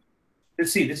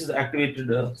 let's see, this is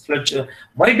activated sludge.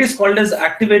 Why it is called as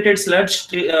activated sludge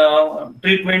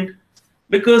treatment?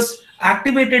 Because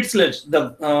activated sludge,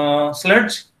 the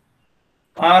sludge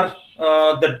are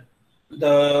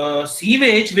the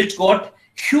sewage which got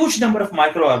huge number of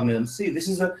microorganisms. See, this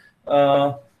is a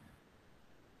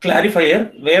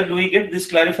clarifier. Where do we get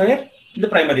this clarifier? In the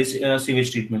primary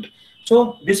sewage treatment.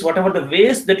 So this, whatever the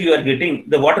waste that you are getting,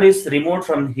 the water is removed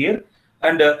from here,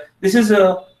 and this is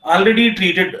already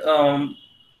treated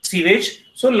sewage.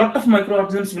 So a lot of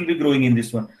microorganisms will be growing in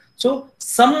this one. So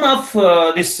some of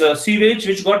this sewage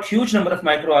which got huge number of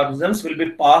microorganisms will be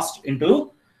passed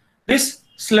into this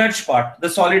sludge part, the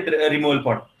solid removal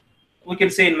part. We can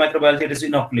say in microbiology it is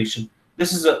inoculation.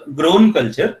 This is a grown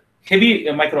culture. Heavy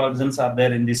microorganisms are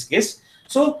there in this case.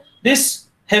 So this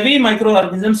heavy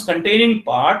microorganisms containing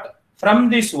part from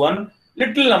this one,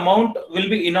 little amount will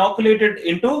be inoculated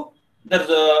into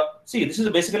the, see, this is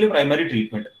basically primary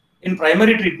treatment. In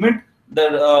primary treatment,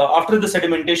 after the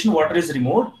sedimentation, water is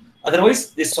removed.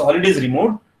 Otherwise, this solid is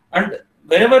removed. And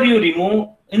wherever you remove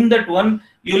in that one,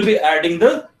 you will be adding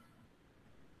the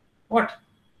what?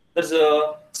 There's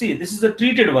a, see, this is the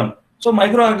treated one. So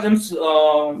microorganisms,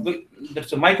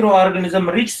 that's a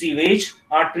microorganism rich sewage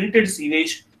or treated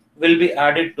sewage will be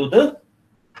added to the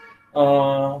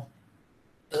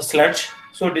sludge.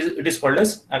 So it is called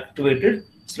as activated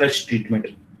sludge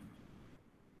treatment.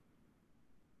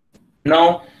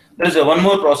 Now there is one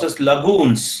more process,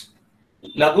 lagoons.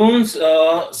 Lagoons,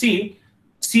 see,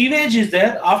 sewage is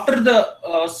there after the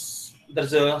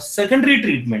there's a secondary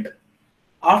treatment.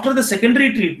 After the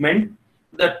secondary treatment,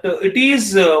 that it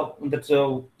is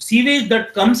that sewage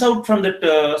that comes out from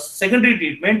that secondary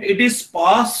treatment, it is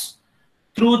passed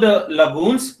through the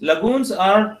lagoons. Lagoons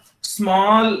are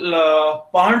small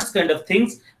ponds kind of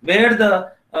things where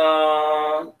the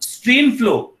stream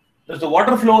flow, the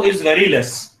water flow is very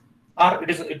less, or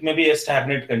it may be a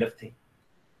stagnant kind of thing.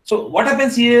 So what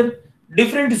happens here?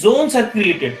 Different zones are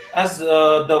created. As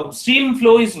the stream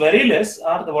flow is very less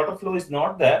or the water flow is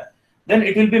not there, then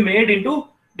it will be made into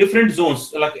different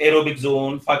zones like aerobic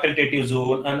zone, facultative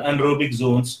zone, and anaerobic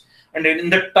zones. And in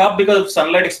the top, because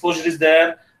sunlight exposure is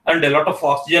there and a lot of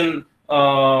oxygen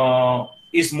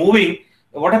is moving,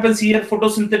 what happens here?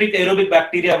 Photosynthetic aerobic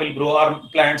bacteria will grow, or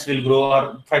plants will grow,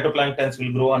 or phytoplanktons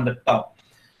will grow on the top.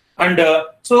 And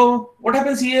so what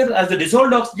happens here, as the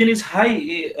dissolved oxygen is high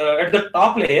at the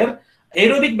top layer,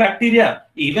 aerobic bacteria,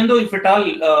 even though if at all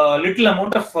little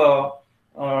amount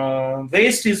of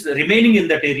waste is remaining in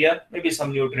that area, maybe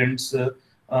some nutrients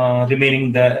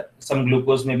remaining there, some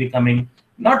glucose may be coming,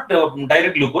 not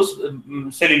direct glucose,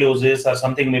 celluloses or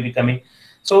something may be coming.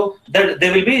 So that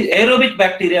there will be aerobic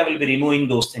bacteria will be removing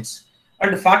those things.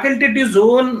 And facultative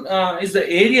zone is the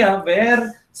area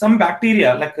where some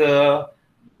bacteria, like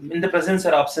in the presence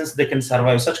or absence, they can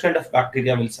survive. Such kind of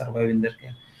bacteria will survive in there.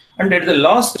 And at the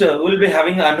last, we'll be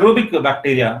having anaerobic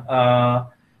bacteria,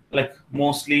 like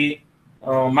mostly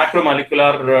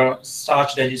macromolecular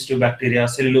starch digestive bacteria,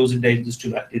 cellulosic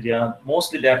digestive bacteria.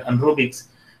 Mostly they are anaerobics,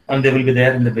 and they will be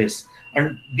there in the base.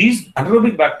 And these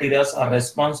anaerobic bacteria are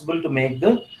responsible to make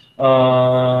the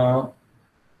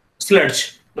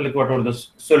sludge, like whatever the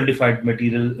solidified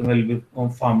material will be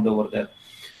formed over there.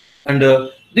 And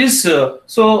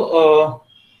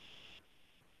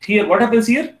here what happens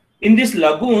here? In these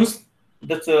lagoons,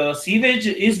 the sewage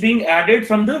is being added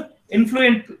from the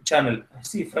influent channel.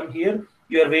 See, from here,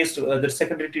 your waste, the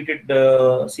secondary treated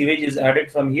sewage is added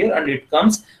from here, and it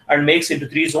comes and makes into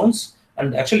 3 zones.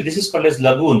 And actually, this is called as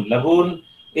lagoon. Lagoon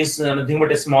is nothing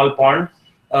but a small pond.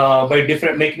 By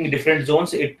making different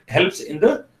zones, it helps in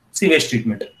the sewage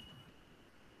treatment.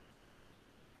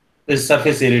 This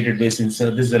surface aerated basins.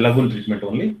 This is a lagoon treatment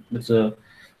only.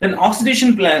 Then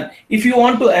oxidation plant. If you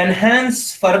want to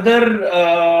enhance further,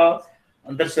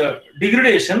 there's a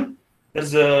degradation.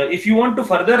 If you want to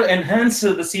further enhance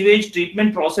the sewage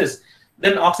treatment process,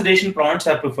 then oxidation ponds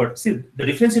are preferred. See, the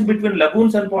difference in between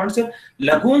lagoons and ponds.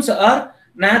 Lagoons are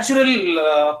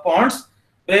natural ponds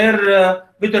where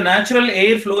with the natural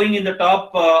air flowing in the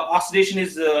top, oxidation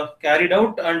is carried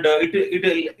out, and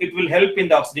it will help in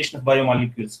the oxidation of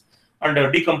biomolecules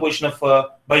and decomposition of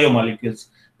biomolecules.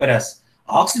 Whereas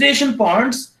oxidation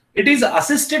ponds, it is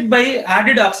assisted by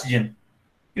added oxygen.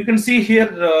 You can see here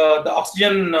the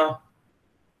oxygen.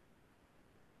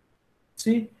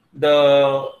 See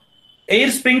the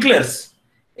air sprinklers,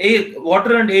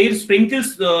 water and air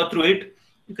sprinkles through it.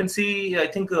 You can see, I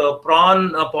think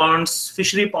prawn ponds,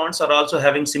 fishery ponds are also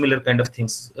having similar kind of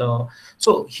things.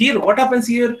 So here, what happens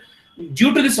here,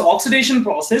 due to this oxidation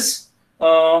process,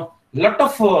 lot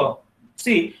of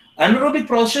anaerobic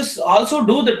process also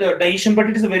do the digestion, but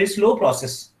it is a very slow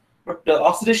process. But the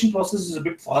oxidation process is a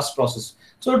bit fast process.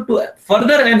 So to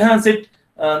further enhance it,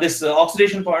 this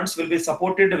oxidation ponds will be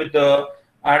supported with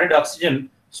added oxygen,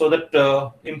 so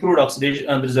that improved oxidation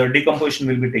and there is a decomposition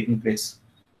will be taking place.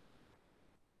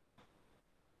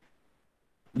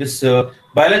 This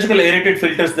biological aerated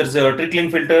filters, there's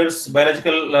trickling filters,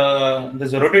 biological,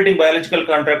 there's a rotating biological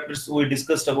contractors. We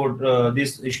discussed about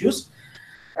these issues.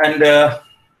 And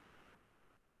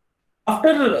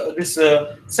after this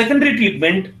secondary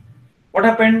treatment, what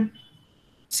happened?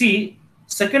 See,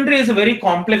 secondary is a very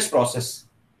complex process.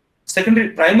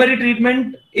 Primary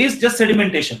treatment is just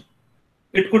sedimentation.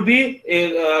 It could be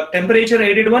a temperature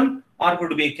aided one, or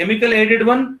could be a chemical aided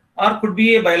one, or could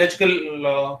be a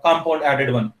biological compound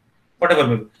added one, whatever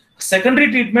may be. Secondary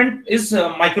treatment is a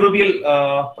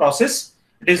microbial process.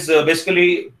 It is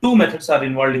basically 2 methods are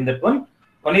involved in that one.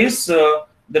 One is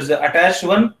there's an attached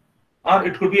one, or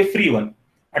it could be a free one.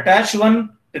 Attached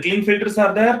one, trickling filters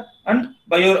are there, and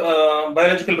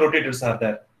biological rotators are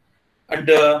there. And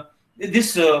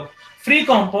this free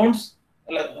compounds,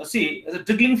 see, the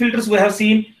trickling filters we have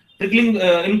seen, trickling,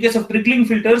 in case of trickling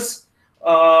filters,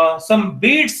 some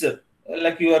beads,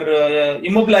 like your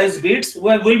immobilized beads,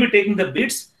 we will be taking the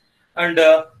beads, and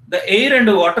the air and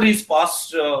the water is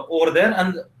passed over there,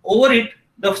 and over it,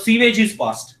 the sewage is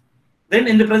passed. Then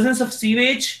in the presence of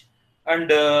sewage and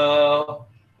the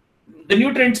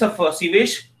nutrients of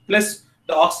sewage, plus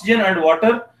the oxygen and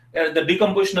water, the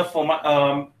decomposition of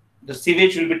the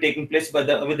sewage will be taking place with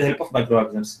the help of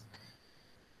microorganisms.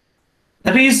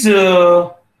 That is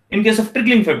in case of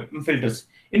trickling filters.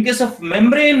 In case of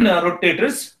membrane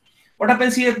rotators, what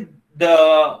happens here?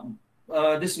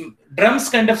 This drums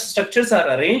kind of structures are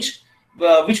arranged,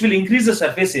 which will increase the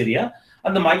surface area,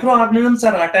 and the microorganisms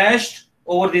are attached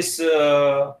over this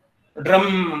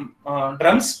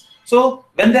drums. So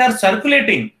when they are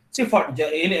circulating, see,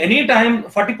 in any time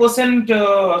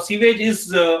 40% sewage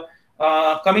is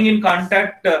coming in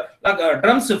contact,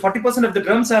 drums, 40% of the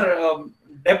drums are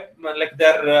like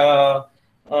they're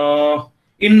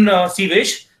in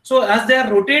sewage. So as they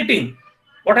are rotating,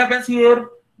 what happens here?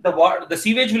 The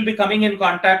sewage will be coming in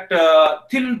contact,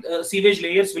 thin sewage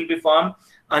layers will be formed,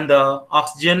 and the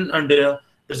oxygen and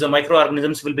there's a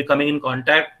microorganisms will be coming in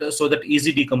contact, so that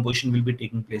easy decomposition will be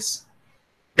taking place.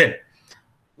 Then,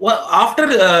 well, after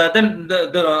then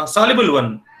the soluble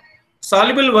one,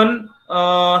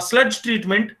 sludge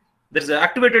treatment. There's an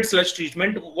activated sludge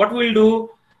treatment. What we'll do?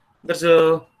 There's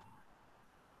a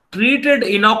treated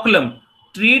inoculum,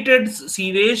 treated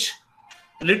sewage.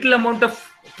 Little amount of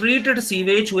treated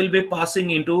sewage will be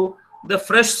passing into the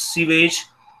fresh sewage.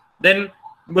 Then,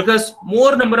 because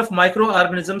more number of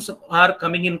microorganisms are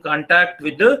coming in contact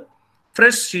with the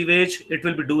fresh sewage, it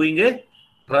will be doing a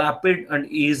rapid and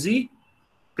easy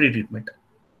pre-treatment.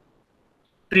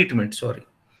 Sorry.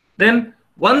 Then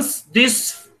once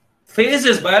these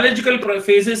phases, biological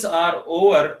phases are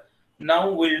over,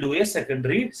 now we'll do a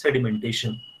secondary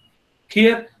sedimentation.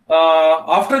 Here,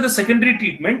 after the secondary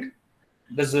treatment,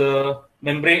 there's a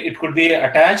membrane. It could be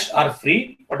attached or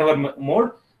free, whatever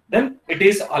mode. Then it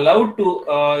is allowed to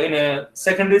in a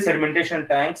secondary sedimentation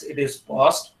tanks. It is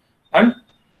passed, and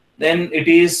then it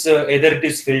is either it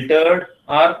is filtered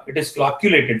or it is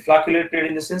flocculated. Flocculated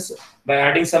in the sense by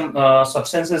adding some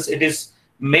substances. It is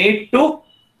made to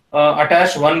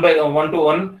attach one to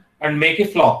one and make a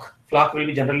flock. Flock will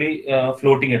be generally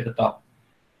floating at the top.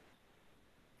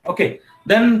 Okay.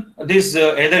 Then this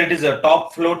either it is a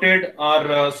top floated or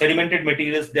sedimented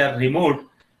materials, they are removed,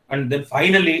 and then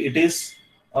finally it is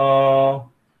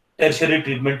tertiary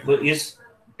treatment is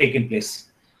taking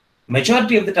place.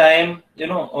 Majority of the time,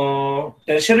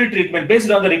 tertiary treatment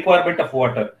based on the requirement of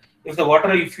water.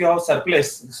 If you have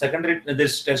surplus,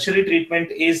 this tertiary treatment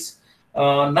is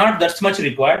not that much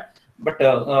required, but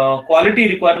quality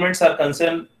requirements are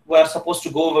concerned. We are supposed to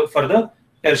go for the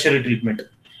tertiary treatment.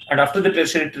 And after the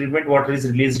tertiary treatment, water is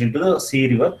released into the sea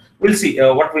river. We'll see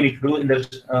what we need to do in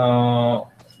this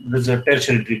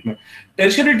tertiary treatment.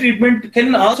 Tertiary treatment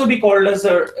can also be called as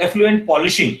a effluent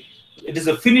polishing. It is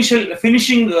a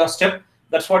finishing step.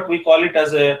 That's what we call it,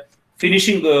 as a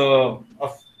finishing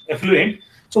of effluent.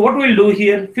 So what we'll do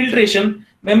here, filtration,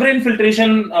 membrane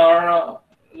filtration,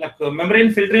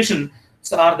 membrane filtration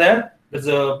are there. There's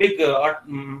a big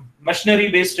machinery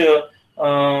based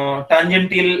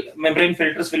tangential membrane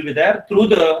filters will be there. Through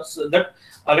there's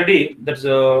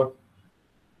a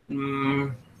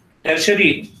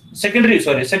secondary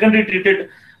treated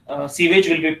sewage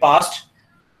will be passed,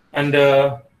 and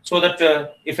so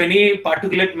that if any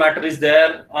particulate matter is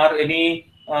there or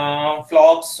any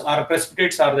flocs or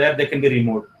precipitates are there, they can be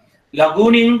removed.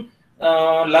 Lagooning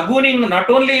not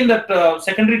only in that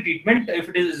secondary treatment, if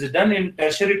it is done in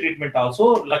tertiary treatment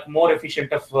also, like more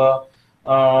efficient of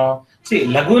see,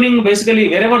 lagooning, basically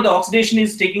wherever the oxidation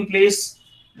is taking place,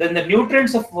 then the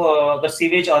nutrients of the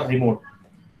sewage are removed.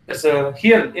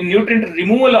 Here in nutrient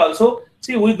removal also,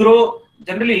 see, we grow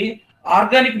generally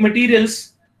organic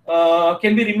materials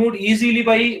can be removed easily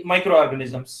by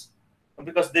microorganisms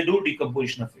because they do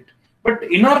decomposition of it. But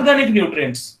inorganic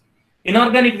nutrients,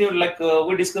 like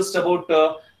we discussed about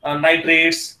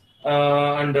nitrates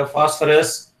and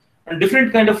phosphorus and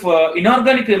different kind of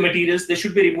inorganic materials, they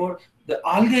should be removed. The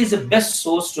algae is the best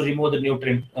source to remove the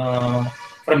nutrient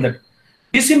from that.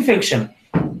 Disinfection.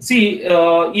 See,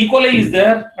 E. coli is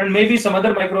there, and maybe some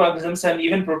other microorganisms and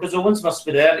even protozoans must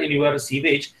be there in your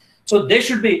sewage. So they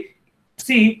should be,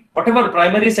 see, whatever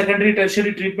primary, secondary,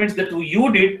 tertiary treatments that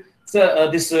you did,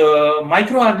 this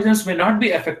microorganisms may not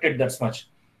be affected that much.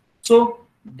 So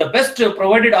the best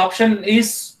provided option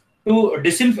is to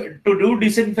do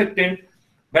disinfectant.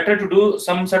 Better to do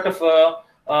some sort of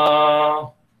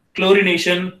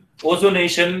chlorination,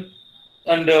 ozonation,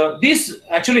 and these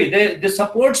actually they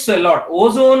supports a lot.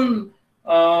 Ozone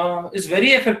is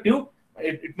very effective.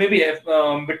 It may be a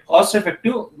bit cost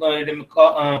effective,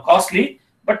 costly,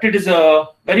 but it is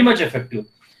very much effective.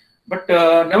 But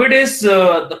nowadays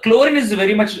the chlorine is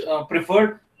very much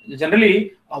preferred.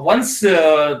 Generally, once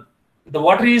the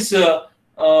water is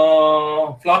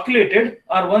flocculated,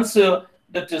 or once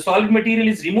that solid material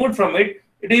is removed from it,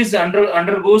 it is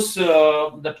undergoes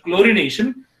that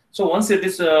chlorination. So once it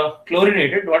is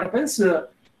chlorinated, what happens?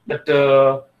 That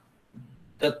the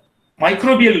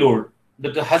microbial load,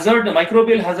 that the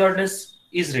microbial hazardness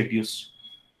is reduced.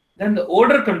 Then the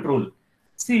odor control.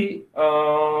 See,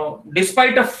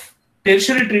 despite of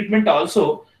tertiary treatment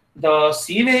also, the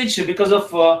sewage, because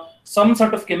of some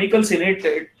sort of chemicals in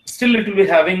it, still it will be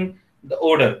having the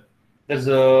odor.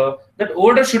 That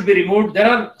odor should be removed. There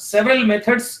are several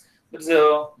methods it's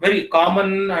a very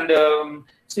common, and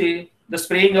see the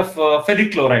spraying of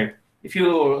ferric chloride. If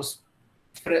you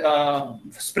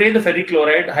spray the ferric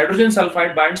chloride, hydrogen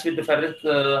sulfide binds with the ferric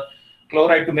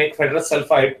chloride to make ferrous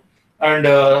sulfide, and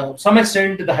some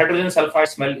extent the hydrogen sulfide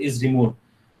smell is removed.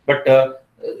 But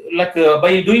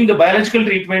by doing the biological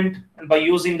treatment and by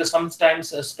using the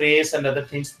sometimes sprays and other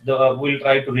things, we'll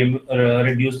try to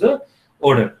reduce the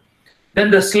odor.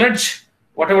 Then the sludge,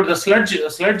 whatever the sludge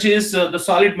is the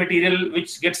solid material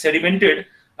which gets sedimented,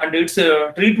 and it's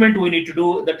a treatment we need to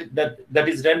do that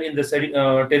is done in the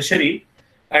tertiary,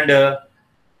 and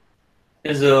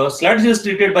sludge is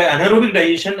treated by anaerobic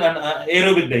digestion and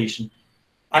aerobic digestion.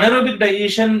 Anaerobic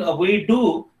digestion we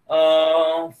do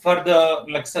for the,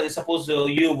 like suppose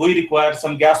we require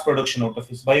some gas production out of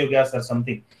it, biogas or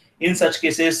something. In such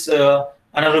cases,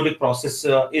 anaerobic process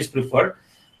is preferred.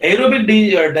 Aerobic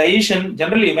digestion,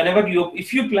 generally, whenever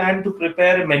if you plan to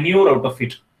prepare manure out of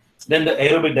it, then the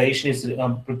aerobic digestion is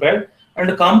prepared. And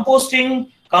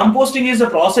composting is a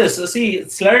process. See,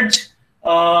 sludge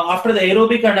after the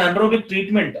aerobic and anaerobic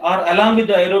treatment, or along with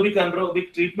the aerobic and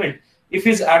anaerobic treatment, if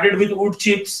it's added with wood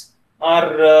chips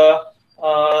or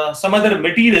some other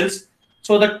materials,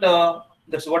 so that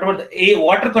that's whatever the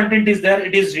water content is there,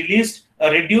 it is reduced,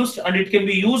 and it can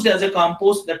be used as a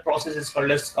compost. That process is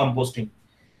called as composting.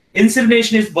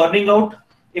 Incineration is burning out.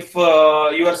 If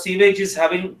your sewage is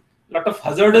having a lot of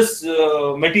hazardous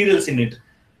materials in it,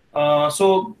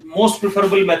 so most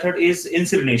preferable method is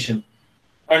incineration.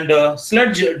 And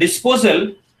sludge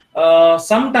disposal,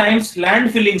 sometimes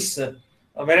landfillings,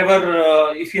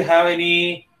 wherever if you have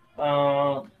any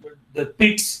the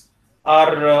pits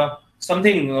or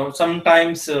something,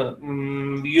 sometimes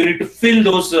you need to fill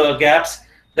those gaps,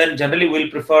 then generally we'll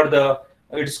prefer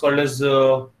it is called as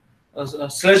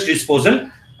sludge disposal,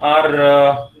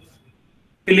 or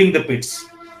filling the pits.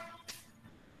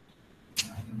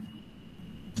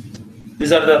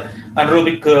 These are the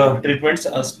anaerobic treatments,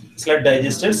 sludge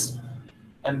digesters,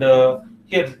 and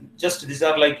here just these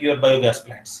are like your biogas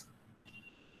plants.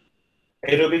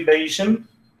 Aerobic digestion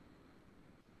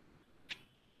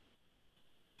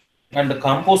and the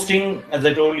composting, as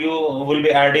I told you, will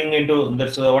be adding into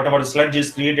that whatever the sludge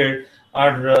is created,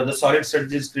 or the solid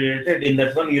sludge is created. In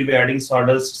that one, you'll be adding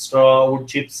sawdust, straw, wood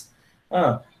chips,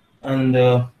 and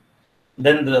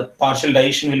then the partial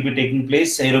digestion will be taking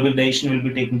place. Aerobic digestion will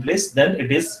be taking place. Then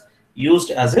it is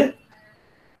used as a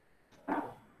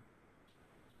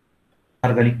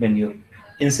organic manure.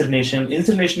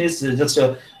 Incineration is just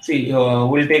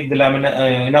we'll take the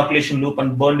laminar inoculation loop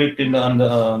and burn it in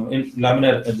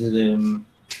laminar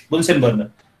Bunsen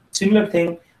burner. Similar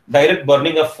thing, direct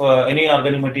burning of any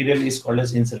organic material is called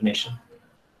as incineration.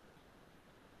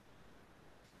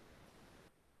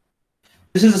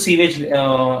 This is the sewage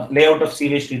layout of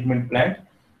sewage treatment plant,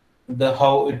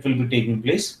 how it will be taking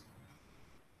place.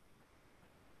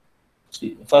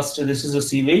 See, first, this is a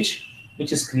sewage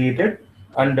which is created,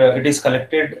 and it is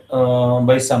collected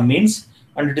by some means,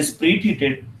 and it is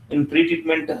pre-treated. In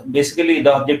pre-treatment, basically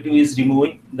the objective is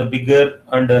removing the bigger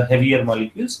and heavier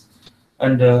molecules,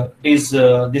 and this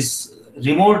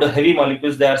removed heavy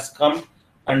molecules, they are come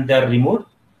and they are removed,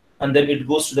 and then it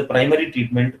goes to the primary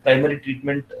treatment. Primary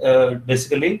treatment,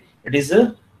 basically it is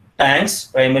a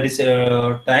primary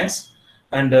tanks,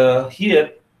 and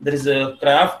here there is a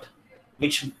craft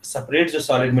which separates the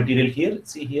solid material. Here,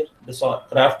 see here, the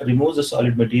craft removes the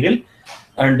solid material,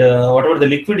 and whatever the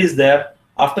liquid is there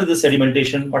after the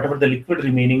sedimentation, whatever the liquid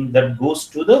remaining, that goes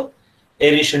to the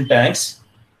aeration tanks,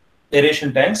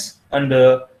 and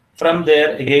from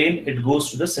there again it goes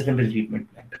to the secondary treatment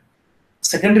plant.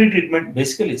 Secondary treatment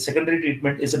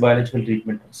is a biological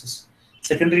treatment process.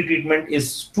 Secondary treatment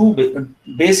is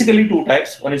basically two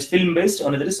types. One is film based,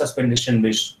 another is suspension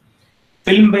based.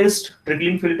 Film based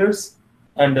trickling filters,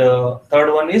 and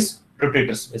third one is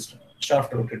rotators based,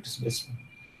 shaft rotators based.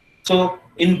 So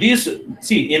in these,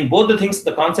 see, in both the things,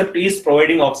 the concept is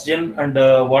providing oxygen and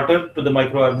water to the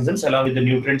microorganisms along with the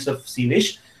nutrients of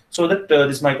sewage, so that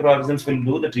these microorganisms will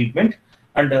do the treatment,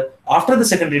 and after the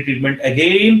secondary treatment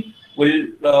again will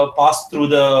pass through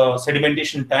the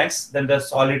sedimentation tanks. Then the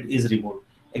solid is removed.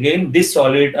 Again, this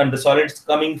solid and the solids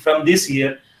coming from this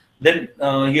here, then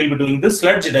you'll be doing the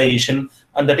sludge digestion,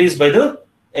 and that is by the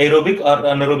aerobic or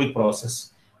anaerobic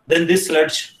process. Then this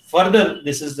sludge further,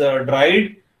 this is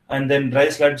dried, and then dry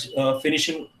sludge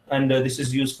finishing, and this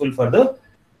is useful for the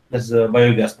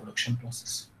biogas production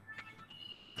process.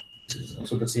 This is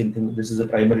also the same thing. This is a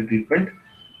primary treatment,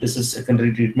 this is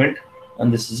secondary treatment,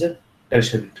 and this is a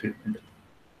tertiary treatment.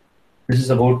 This is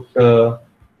about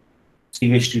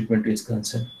sewage treatment is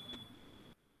concerned.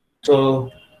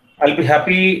 So I'll be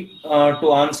happy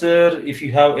to answer if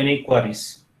you have any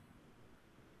queries.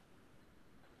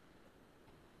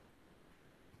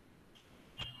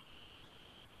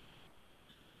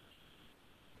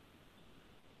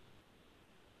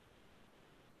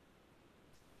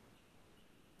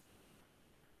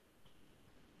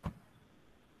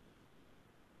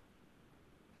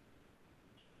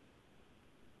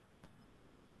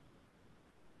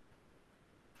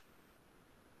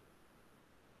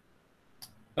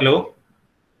 Hello?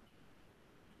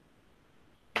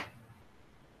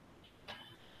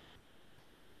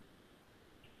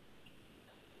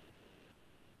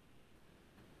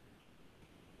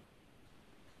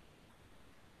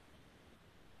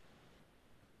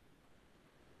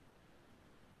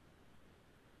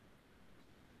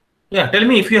 Yeah, tell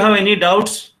me if you have any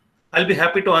doubts. I'll be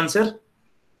happy to answer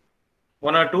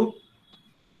one or two.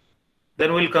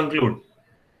 Then we'll conclude.